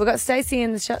doing it? We've got Stacey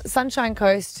in the Sunshine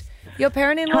Coast. Your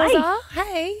parent-in-laws are?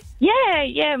 Hey.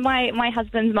 Yeah. My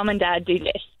husband's mum and dad do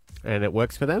this. And it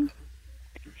works for them?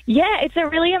 Yeah, it's a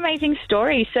really amazing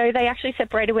story. So they actually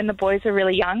separated when the boys were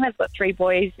really young. They've got 3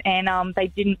 boys, and they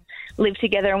didn't live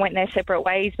together and went their separate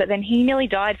ways. But then he nearly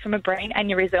died from a brain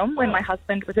aneurysm when my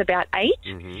husband was about 8.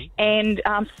 And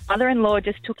mother-in-law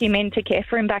just took him in to care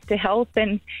for him back to health,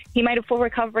 and he made a full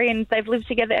recovery, and they've lived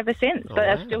together ever since. But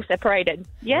they're still separated.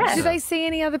 Yeah. Do they see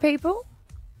any other people?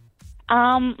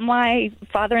 My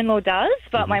father-in-law does,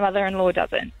 but my mother-in-law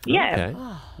doesn't. Yeah.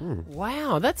 Okay.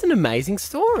 Wow, that's an amazing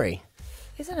story.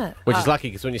 Isn't it? Which is lucky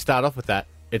because when you start off with that,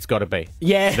 it's got to be.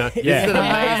 Yeah. You know, Yeah. It's an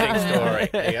amazing story.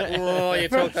 You go, oh, you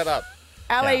talked that up.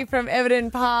 Ali from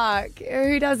Everton Park.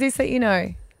 Who does this that you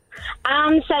know?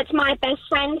 So it's my best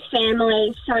friend's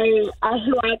family, so who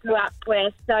I grew up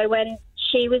with. So when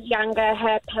she was younger,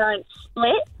 her parents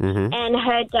split, and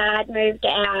her dad moved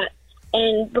out.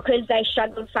 And because they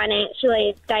struggled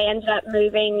financially, they ended up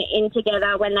moving in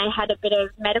together when they had a bit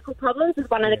of medical problems with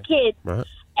one of the kids. Right.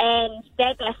 And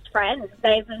they're best friends.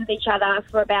 They've been with each other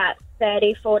for about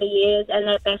 30, 40 years, and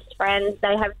they're best friends.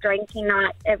 They have drinking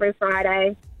nights every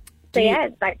Friday. So,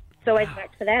 it's always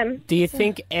worked for them. Do you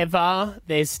think ever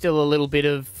there's still a little bit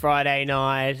of Friday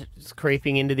night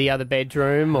creeping into the other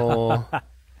bedroom, or...?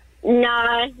 No,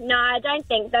 I don't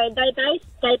think so. They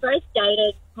both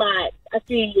dated like a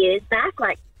few years back,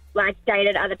 like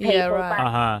dated other people. Yeah, right.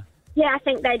 But, yeah, I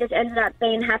think they just ended up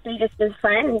being happy just as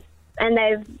friends, and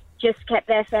they've just kept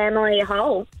their family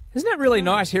whole. Isn't that really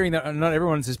nice hearing that not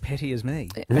everyone's as petty as me?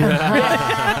 And they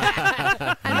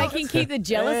can keep the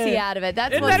jealousy out of it.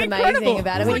 That's Isn't what's that amazing incredible?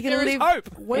 about it. It's When you like can there is live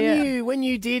hope. When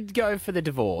you did go for the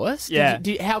divorce, Yeah.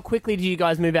 how quickly did you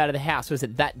guys move out of the house? Was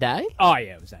it that day? Oh,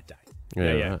 yeah, it was that day.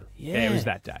 Yeah. Yeah, it was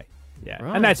that day. Yeah,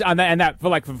 Right. and that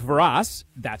for us,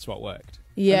 that's what worked.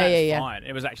 Yeah, And that's yeah. fine.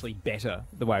 It was actually better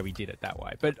the way we did it that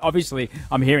way. But obviously,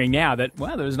 I'm hearing now that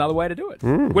there was another way to do it.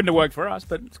 Wouldn't have worked for us,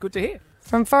 but it's good to hear.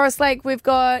 From Forest Lake, we've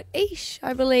got Ish,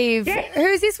 I believe. Yeah.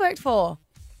 Who's this worked for?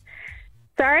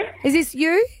 Sorry? Is this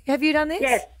you? Have you done this?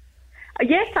 Yes.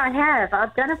 Yes, I have.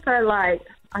 I've done it for I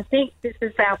think this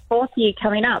is our 4th year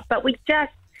coming up. But we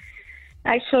just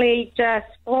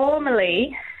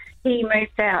formally, he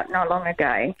moved out not long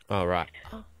ago. Oh, right.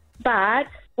 But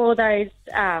for those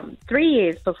 3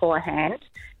 years beforehand,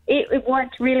 it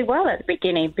worked really well at the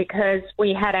beginning because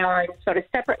we had our own sort of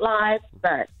separate lives,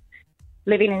 but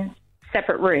living in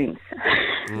separate rooms.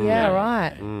 Yeah,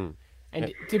 right.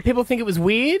 And did people think it was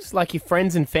weird, like your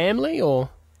friends and family, or...?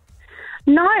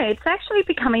 No, it's actually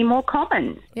becoming more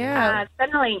common. Yeah.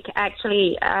 Centrelink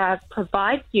actually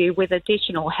provides you with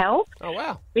additional help. Oh,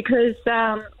 wow. Because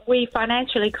we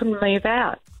financially couldn't move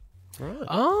out. Right.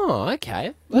 Oh,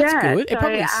 okay. That's good. It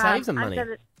probably saves them money.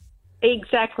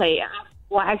 Exactly.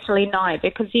 Well, actually, no,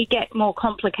 because you get more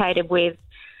complicated with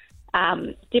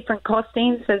different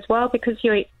costings as well, because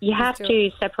you have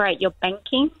to separate your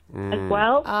banking as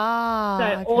well.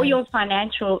 So all your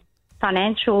financial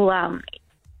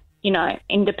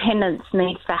independence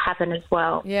needs to happen as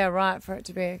well. Yeah, right, for it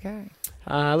to be okay.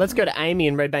 Let's go to Amy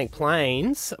in Red Bank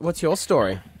Plains. What's your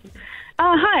story?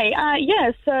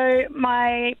 Hi. So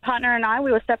my partner and I,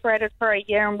 we were separated for a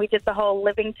year and we did the whole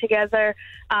living together,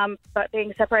 but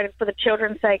being separated for the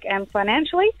children's sake and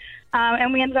financially.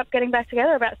 And we ended up getting back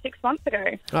together about 6 months ago.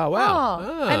 Oh,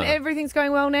 wow. And everything's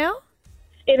going well now?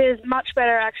 It is much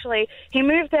better, actually. He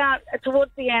moved out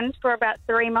towards the end for about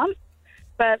 3 months,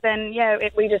 but then,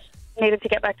 we just needed to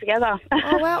get back together.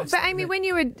 Oh, wow. But, Amy, when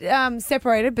you were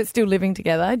separated but still living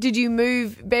together, did you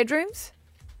move bedrooms?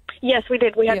 Yes, we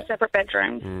did. We had separate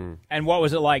bedrooms. And what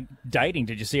was it like dating?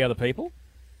 Did you see other people?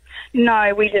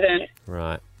 No, we didn't.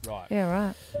 Right.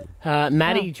 Yeah, right.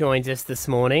 Maddie joins us this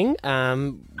morning.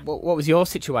 What was your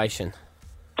situation?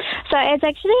 So it's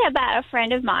actually about a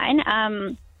friend of mine.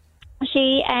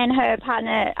 She and her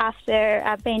partner,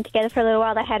 after being together for a little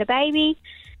while, they had a baby,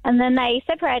 and then they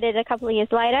separated a couple of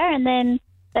years later, and then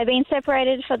they've been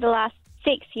separated for the last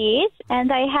 6 years, and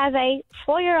they have a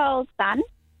 4-year-old son,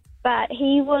 but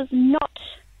he was not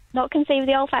conceived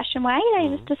the old-fashioned way. They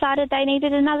just decided they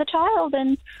needed another child,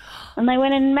 and they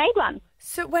went and made one.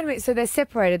 So wait a minute, so they're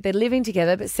separated, they're living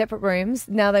together but separate rooms.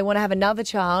 Now they want to have another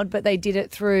child, but they did it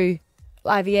through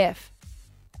IVF.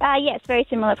 Yes, very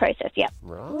similar process, yeah.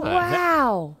 Right.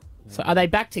 Wow. So are they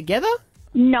back together?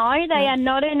 No, they are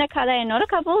not in a couple. They are not a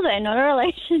couple. They're not a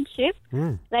relationship.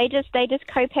 They just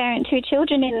co-parent 2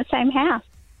 children in the same house.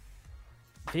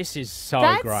 This is so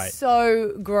That's great.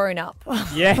 so grown up.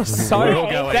 Yes, so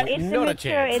Not a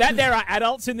chance. That there are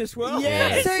adults in this world.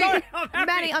 Yeah. So,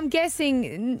 Maddie, I'm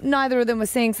guessing neither of them were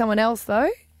seeing someone else, though?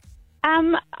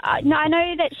 No, I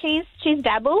know that she's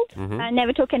dabbled.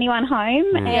 Never took anyone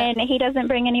home, and he doesn't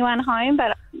bring anyone home,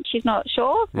 but she's not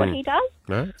sure what he does.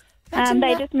 Right.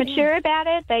 They just mature about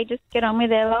it. They just get on with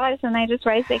their lives, and they just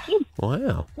raise their kids.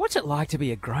 Wow. What's it like to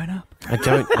be a grown-up? I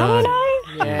don't know.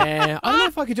 Yeah. I don't know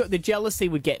if I could do it. The jealousy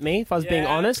would get me, if I was being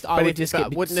honest. I would just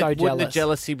get wouldn't so it, jealous. Wouldn't the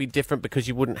jealousy be different because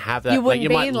you wouldn't have that? You wouldn't you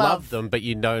be might in love love. them, but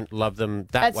you don't love them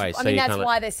that way. I mean, that's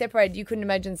why they're separated. You couldn't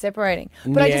imagine separating.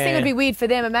 But I just think it'd be weird for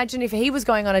them. Imagine if he was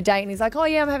going on a date and he's like, oh,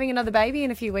 yeah, I'm having another baby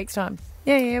in a few weeks' time.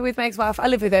 Yeah, with my ex-wife. I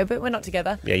live with her, but we're not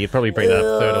together. Yeah, you'd probably bring that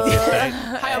up third or fifth date.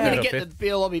 Hey, I'm going to get the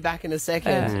bill. I'll be back in a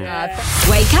second.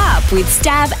 Wake up with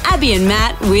Stav, Abby and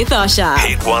Matt with Osher.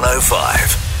 Hit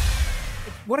 105.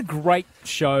 What a great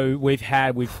show we've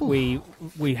had. We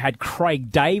had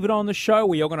Craig David on the show.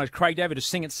 We organised Craig David to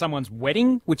sing at someone's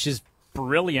wedding, which is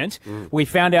brilliant. We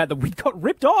found out that we got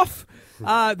ripped off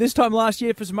this time last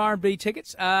year for some R&B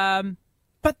tickets. But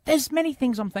there's many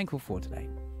things I'm thankful for today.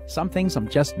 Some things I'm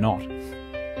just not.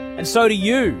 And so do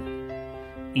you.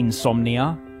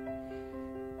 Insomnia.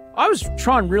 I was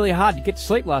trying really hard to get to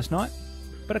sleep last night,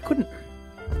 but I couldn't.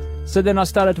 So then I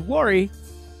started to worry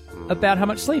about how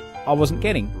much sleep I wasn't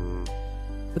getting.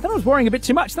 But then I was worrying a bit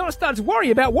too much. Then I started to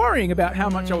worrying about how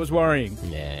much I was worrying.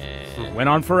 Yeah. Went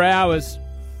on for hours.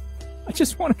 I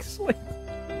just wanted to sleep.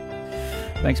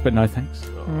 Thanks, but no thanks.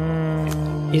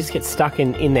 You just get stuck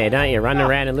in there, don't you? Running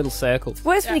around in little circles.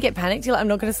 Worse when you get panicked. You're like, I'm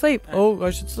not going to sleep. Oh, I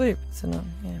should sleep. So no,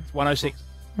 yeah. It's 106.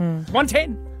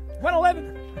 110.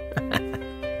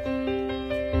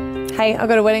 111. Hey, I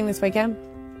got a wedding this weekend.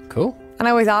 Cool. And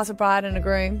I always ask a bride and a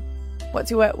groom, what's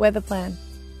your weather plan?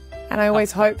 And I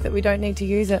always hope that we don't need to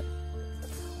use it.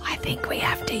 I think we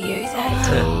have to use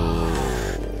it.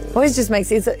 Always just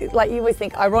makes it, like you always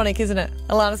think, ironic, isn't it?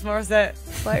 Alanis Morissette.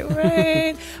 Like,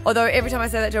 rain. Although every time I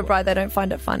say that to a bride, they don't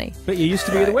find it funny. But you used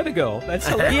to be the weather girl. That's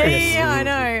hilarious. Yeah, I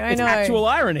know. It's actual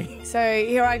irony. So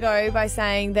here I go by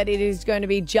saying that it is going to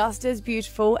be just as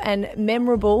beautiful and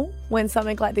memorable when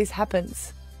something like this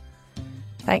happens.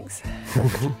 Thanks.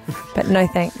 But no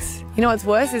thanks. You know what's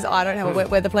worse is I don't have a wet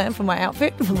weather plan for my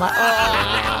outfit. I'm like,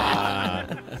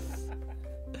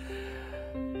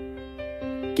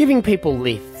 Giving people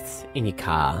lifts in your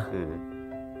car.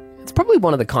 It's probably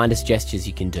one of the kindest gestures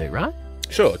you can do, right?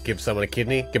 Sure, give someone a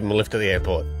kidney, give them a lift to the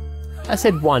airport. I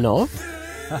said one of.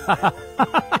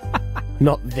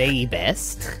 Not the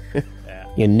best.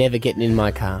 You're never getting in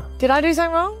my car. did I do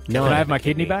something wrong? No. Can I have my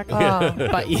kidney back? Oh.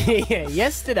 But yeah,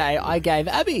 yesterday I gave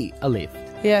Abby a lift.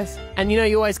 Yes. And you know,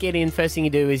 you always get in, first thing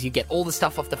you do is you get all the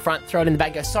stuff off the front, throw it in the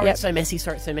back, go, sorry, it's so messy,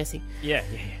 sorry, it's so messy. Yeah.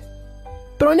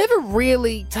 But I never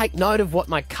really take note of what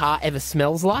my car ever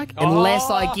smells like unless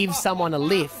I give someone a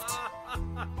lift.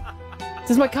 Does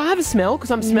Does my car have a smell? Because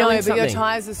I'm smelling No, but something. your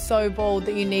tyres are so bald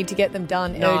that you need to get them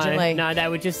done urgently. No, they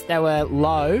were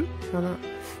low.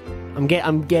 I'm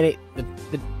getting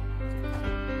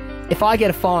if I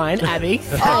get a fine, Abby,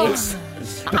 thanks.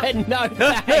 But no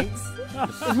thanks.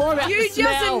 It's more about You the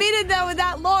smell. just admitted they were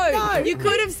that low. No. You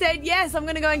could have said, yes, I'm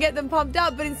going to go and get them pumped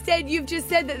up, but instead you've just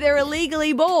said that they're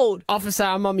illegally bald. Officer,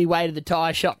 I'm on my way to the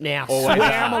tyre shop now. Always Swear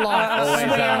are. I'm alive. Always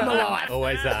Swear are. I'm alive.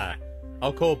 Always are.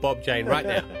 I'll call Bob Jane right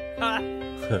now.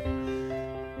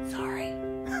 Sorry.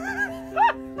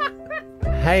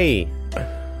 Hey,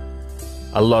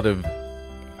 a lot of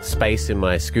space in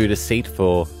my scooter seat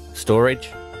for storage.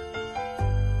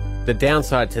 The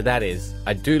downside to that is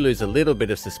I do lose a little bit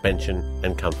of suspension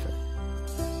and comfort,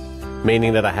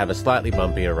 meaning that I have a slightly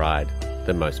bumpier ride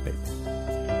than most people.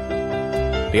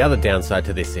 The other downside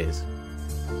to this is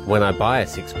when I buy a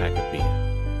six-pack of beer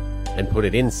and put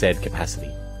it in said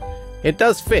capacity, it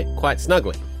does fit quite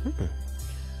snugly.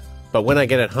 But when I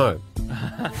get it home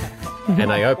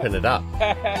and I open it up,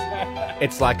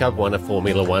 it's like I've won a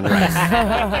Formula One race.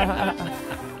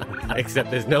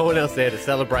 Except there's no one else there to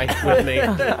celebrate with me,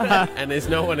 and there's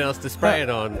no one else to spray it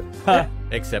on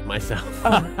except myself.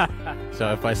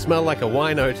 So if I smell like a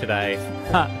wino today,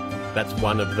 that's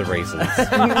one of the reasons.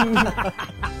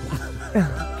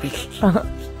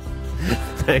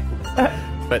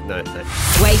 But no,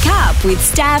 thanks. Wake up with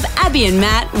Stav, Abby and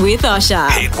Matt with Osher.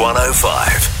 Hit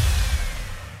 105.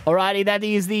 Alrighty, that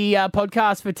is the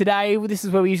podcast for today. This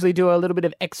is where we usually do a little bit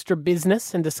of extra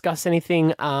business and discuss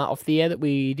anything off the air that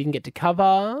we didn't get to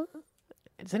cover.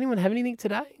 Does anyone have anything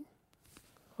today?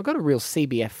 I've got a real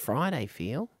CBF Friday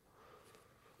feel.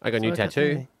 I got a new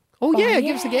tattoo. Oh, yeah,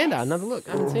 give us a gander. Another look.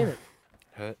 I haven't seen it.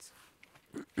 Hurts.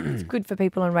 It's good for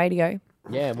people on radio.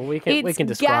 Yeah, well, we can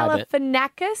describe it.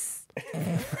 Galifianakis.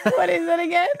 What is it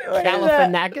again?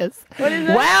 Galifianakis. What is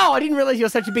it? Wow, I didn't realise you're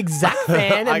such a big Zach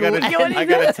fan. I got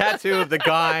a tattoo of the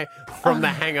guy from The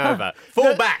Hangover.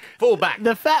 Full back.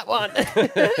 The fat one.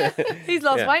 He's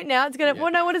lost weight now. It's gonna.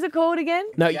 Well, no, what is it called again?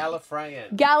 No,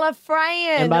 Gallifreyan.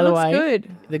 Gallifreyan. and by It the looks way, good.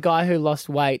 the guy who lost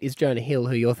weight is Jonah Hill,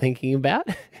 who you're thinking about.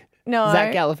 No.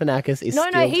 Zach Galifianakis is No,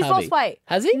 still he's tubby. lost weight.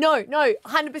 Has he? No,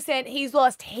 100%. He's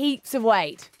lost heaps of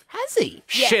weight. Has he?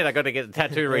 Yeah. Shit, I got to get the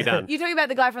tattoo redone. You're talking about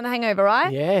the guy from The Hangover,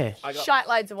 right? Yeah. Shite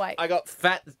loads of weight. I got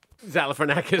fat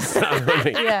Galifianakis on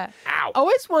me. Yeah. Ow. I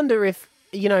always wonder if,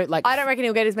 like... I don't reckon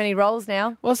he'll get as many roles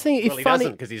now. Well, I was thinking if Well, he funny...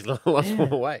 doesn't because he's lost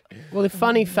more weight. Well, if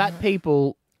funny fat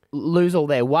people lose all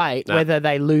their weight, whether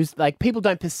they lose... Like, people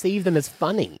don't perceive them as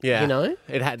funny, Yeah. you know?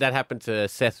 That happened to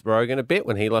Seth Rogen a bit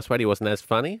when he lost weight. He wasn't as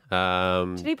funny.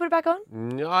 Did he put it back on?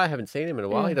 No, I haven't seen him in a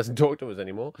while. He doesn't talk to us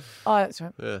anymore. Oh, that's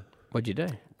right. Yeah. What'd you do?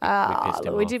 pissed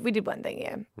him We off. did one thing,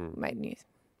 yeah. Made news.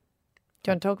 Do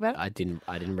you want to talk about it? I didn't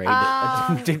read it.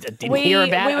 I didn't hear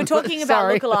about it. We were talking about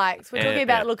Sorry. lookalikes. We're talking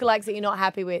about lookalikes that you're not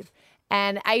happy with.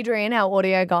 And Adrian, our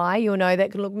audio guy, you'll know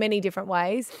that can look many different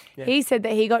ways. Yeah. He said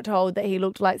that he got told that he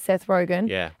looked like Seth Rogen.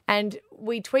 Yeah. And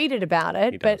we tweeted about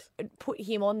it, He but put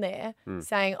him on there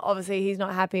saying obviously he's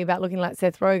not happy about looking like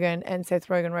Seth Rogen, and Seth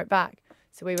Rogen wrote back.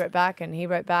 So we wrote back and he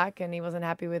wrote back and he wasn't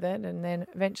happy with it. And then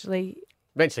eventually...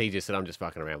 Eventually, he just said, I'm just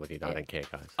fucking around with you. I don't care,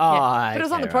 guys. Oh, but it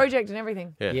was on the okay, project and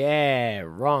everything. Yeah. Yeah,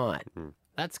 right.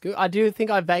 That's good. I do think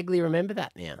I vaguely remember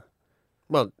that now.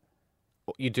 Well,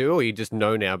 you do, or you just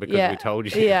know now because Yeah. we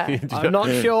told you? Yeah. You I'm not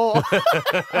sure.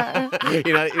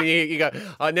 you go,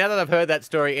 oh, now that I've heard that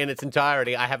story in its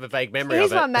entirety, I have a vague memory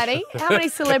Here's of it. one, Maddie. How many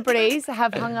celebrities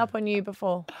have hung up on you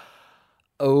before?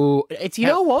 Oh, it's you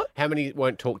know what? How many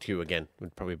won't talk to you again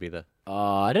would probably be the...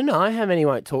 Oh, I don't know how many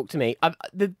won't talk to me.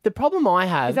 The problem I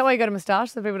have... Is that why you got a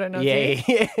moustache so people don't know? Yeah, it's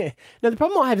you? yeah. No, the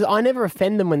problem I have is I never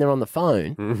offend them when they're on the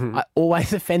phone. I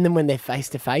always offend them when they're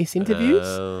face-to-face interviews.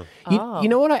 You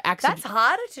know what I accidentally... That's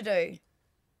harder to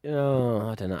do. Oh,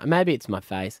 I don't know. Maybe it's my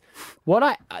face.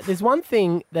 There's one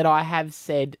thing that I have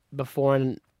said before,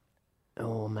 and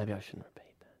maybe I shouldn't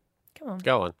repeat that. Come on.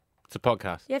 Go on. It's a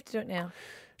podcast. You have to do it now.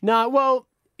 No, well,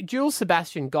 Jules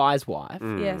Sebastian, Guy's wife.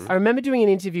 Yes. I remember doing an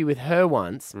interview with her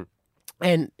once,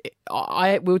 and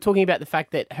we were talking about the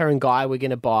fact that her and Guy were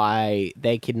going to buy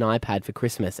their kid an iPad for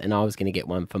Christmas, and I was going to get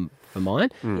one for mine.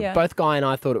 Yeah. Both Guy and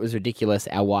I thought it was ridiculous.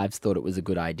 Our wives thought it was a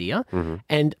good idea.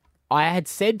 And I had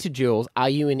said to Jules, "Are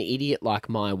you an idiot like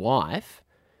my wife?"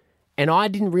 And I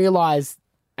didn't realise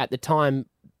at the time.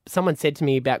 Someone said to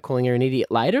me about calling her an idiot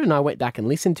later, and I went back and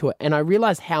listened to it, and I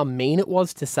realised how mean it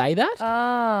was to say that.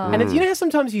 Oh. And it's, you know how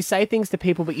sometimes you say things to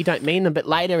people but you don't mean them, but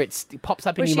later it pops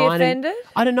up Was in she your mind. offended?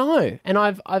 I don't know. And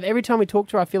I've every time we talk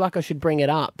to her, I feel like I should bring it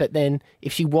up, but then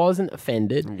if she wasn't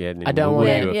offended, I don't want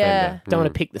to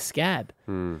pick the scab.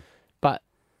 But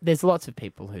there's lots of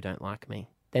people who don't like me.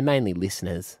 They're mainly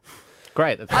listeners.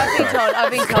 Great. That's I've been told.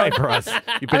 I've been great told. for us. You've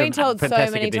I've been been a told so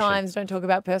fantastic many addition. times, don't talk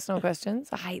about personal questions.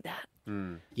 I hate that.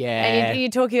 Yeah. And you're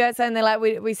talking about something, they're like,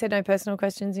 we said no personal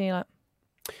questions, and you're like,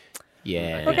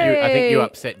 Yeah. Okay. I think you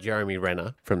upset Jeremy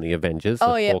Renner from the Avengers,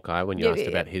 Oh, of yeah. Hawkeye, when you Yeah, asked yeah.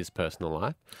 about his personal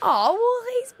life. oh,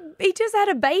 well, he just had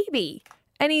a baby.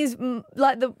 And he's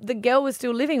like, the girl was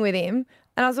still living with him.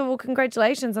 And I was like, well,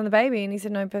 congratulations on the baby. And he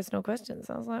said, no personal questions.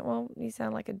 I was like, well, you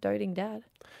sound like a doting dad.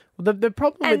 Well, the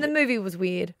problem And with the movie was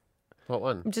weird. What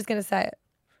one? I'm just going to say it.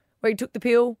 Where he took the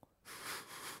pill.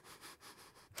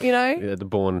 You know? Yeah, the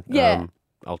Bourne Yeah.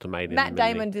 ultimatum. Matt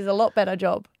Damon does a lot better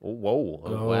job. Oh, whoa.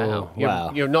 Oh, Wow.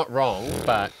 wow. You're not wrong,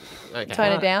 but... Okay.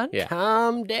 Tone it down. Yeah.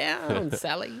 Calm down,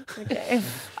 Sally. Okay.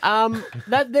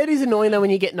 That is annoying though when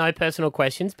you get no personal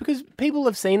questions because people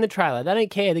have seen the trailer. They don't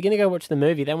care. They're going to go watch the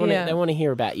movie. They want to. Yeah. They want to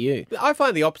hear about you. I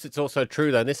find the opposite's also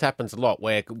true, though. And this happens a lot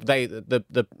where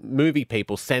the movie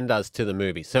people send us to the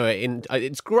movie. So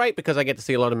it's great because I get to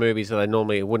see a lot of movies that I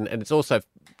normally wouldn't. And it's also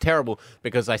terrible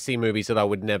because I see movies that I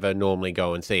would never normally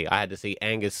go and see. I had to see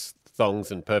Angus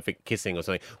Thongs and Perfect Kissing or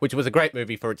something, which was a great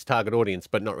movie for its target audience,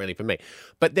 but not really for me.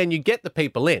 But then you get the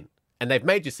people in, and they've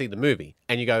made you see the movie,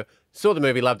 and you go, saw the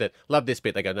movie, loved it, loved this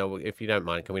bit. They go, no, if you don't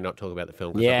mind, can we not talk about the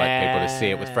film? Because I'd like people to see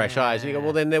it with fresh eyes. And you go,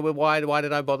 well, then why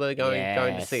did I bother going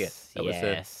to see it? That was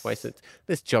a waste of...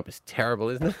 This job is terrible,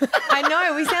 isn't it? I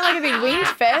know. We sound like a big whinge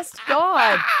fest.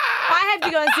 God. I have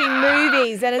to go and see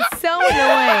movies, and it's so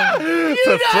annoying.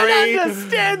 You don't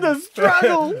understand the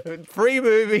struggle. Free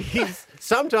movies.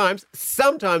 Sometimes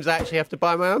I actually have to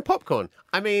buy my own popcorn.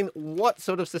 I mean, what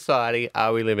sort of society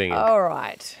are we living in? All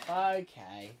right.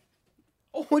 Okay.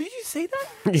 Oh, did you see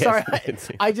that? Yes, Sorry, I did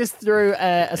see I just threw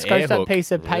a scratched Air up hook.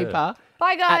 piece of Yeah. paper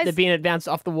Bye, at guys. the bin. It bounced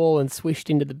off the wall and swished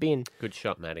into the bin. Good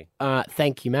shot, Maddie.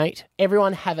 Thank you, mate.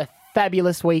 Everyone have a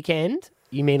fabulous weekend.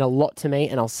 You mean a lot to me,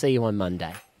 and I'll see you on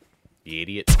Monday. The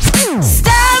idiot.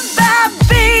 Stand by,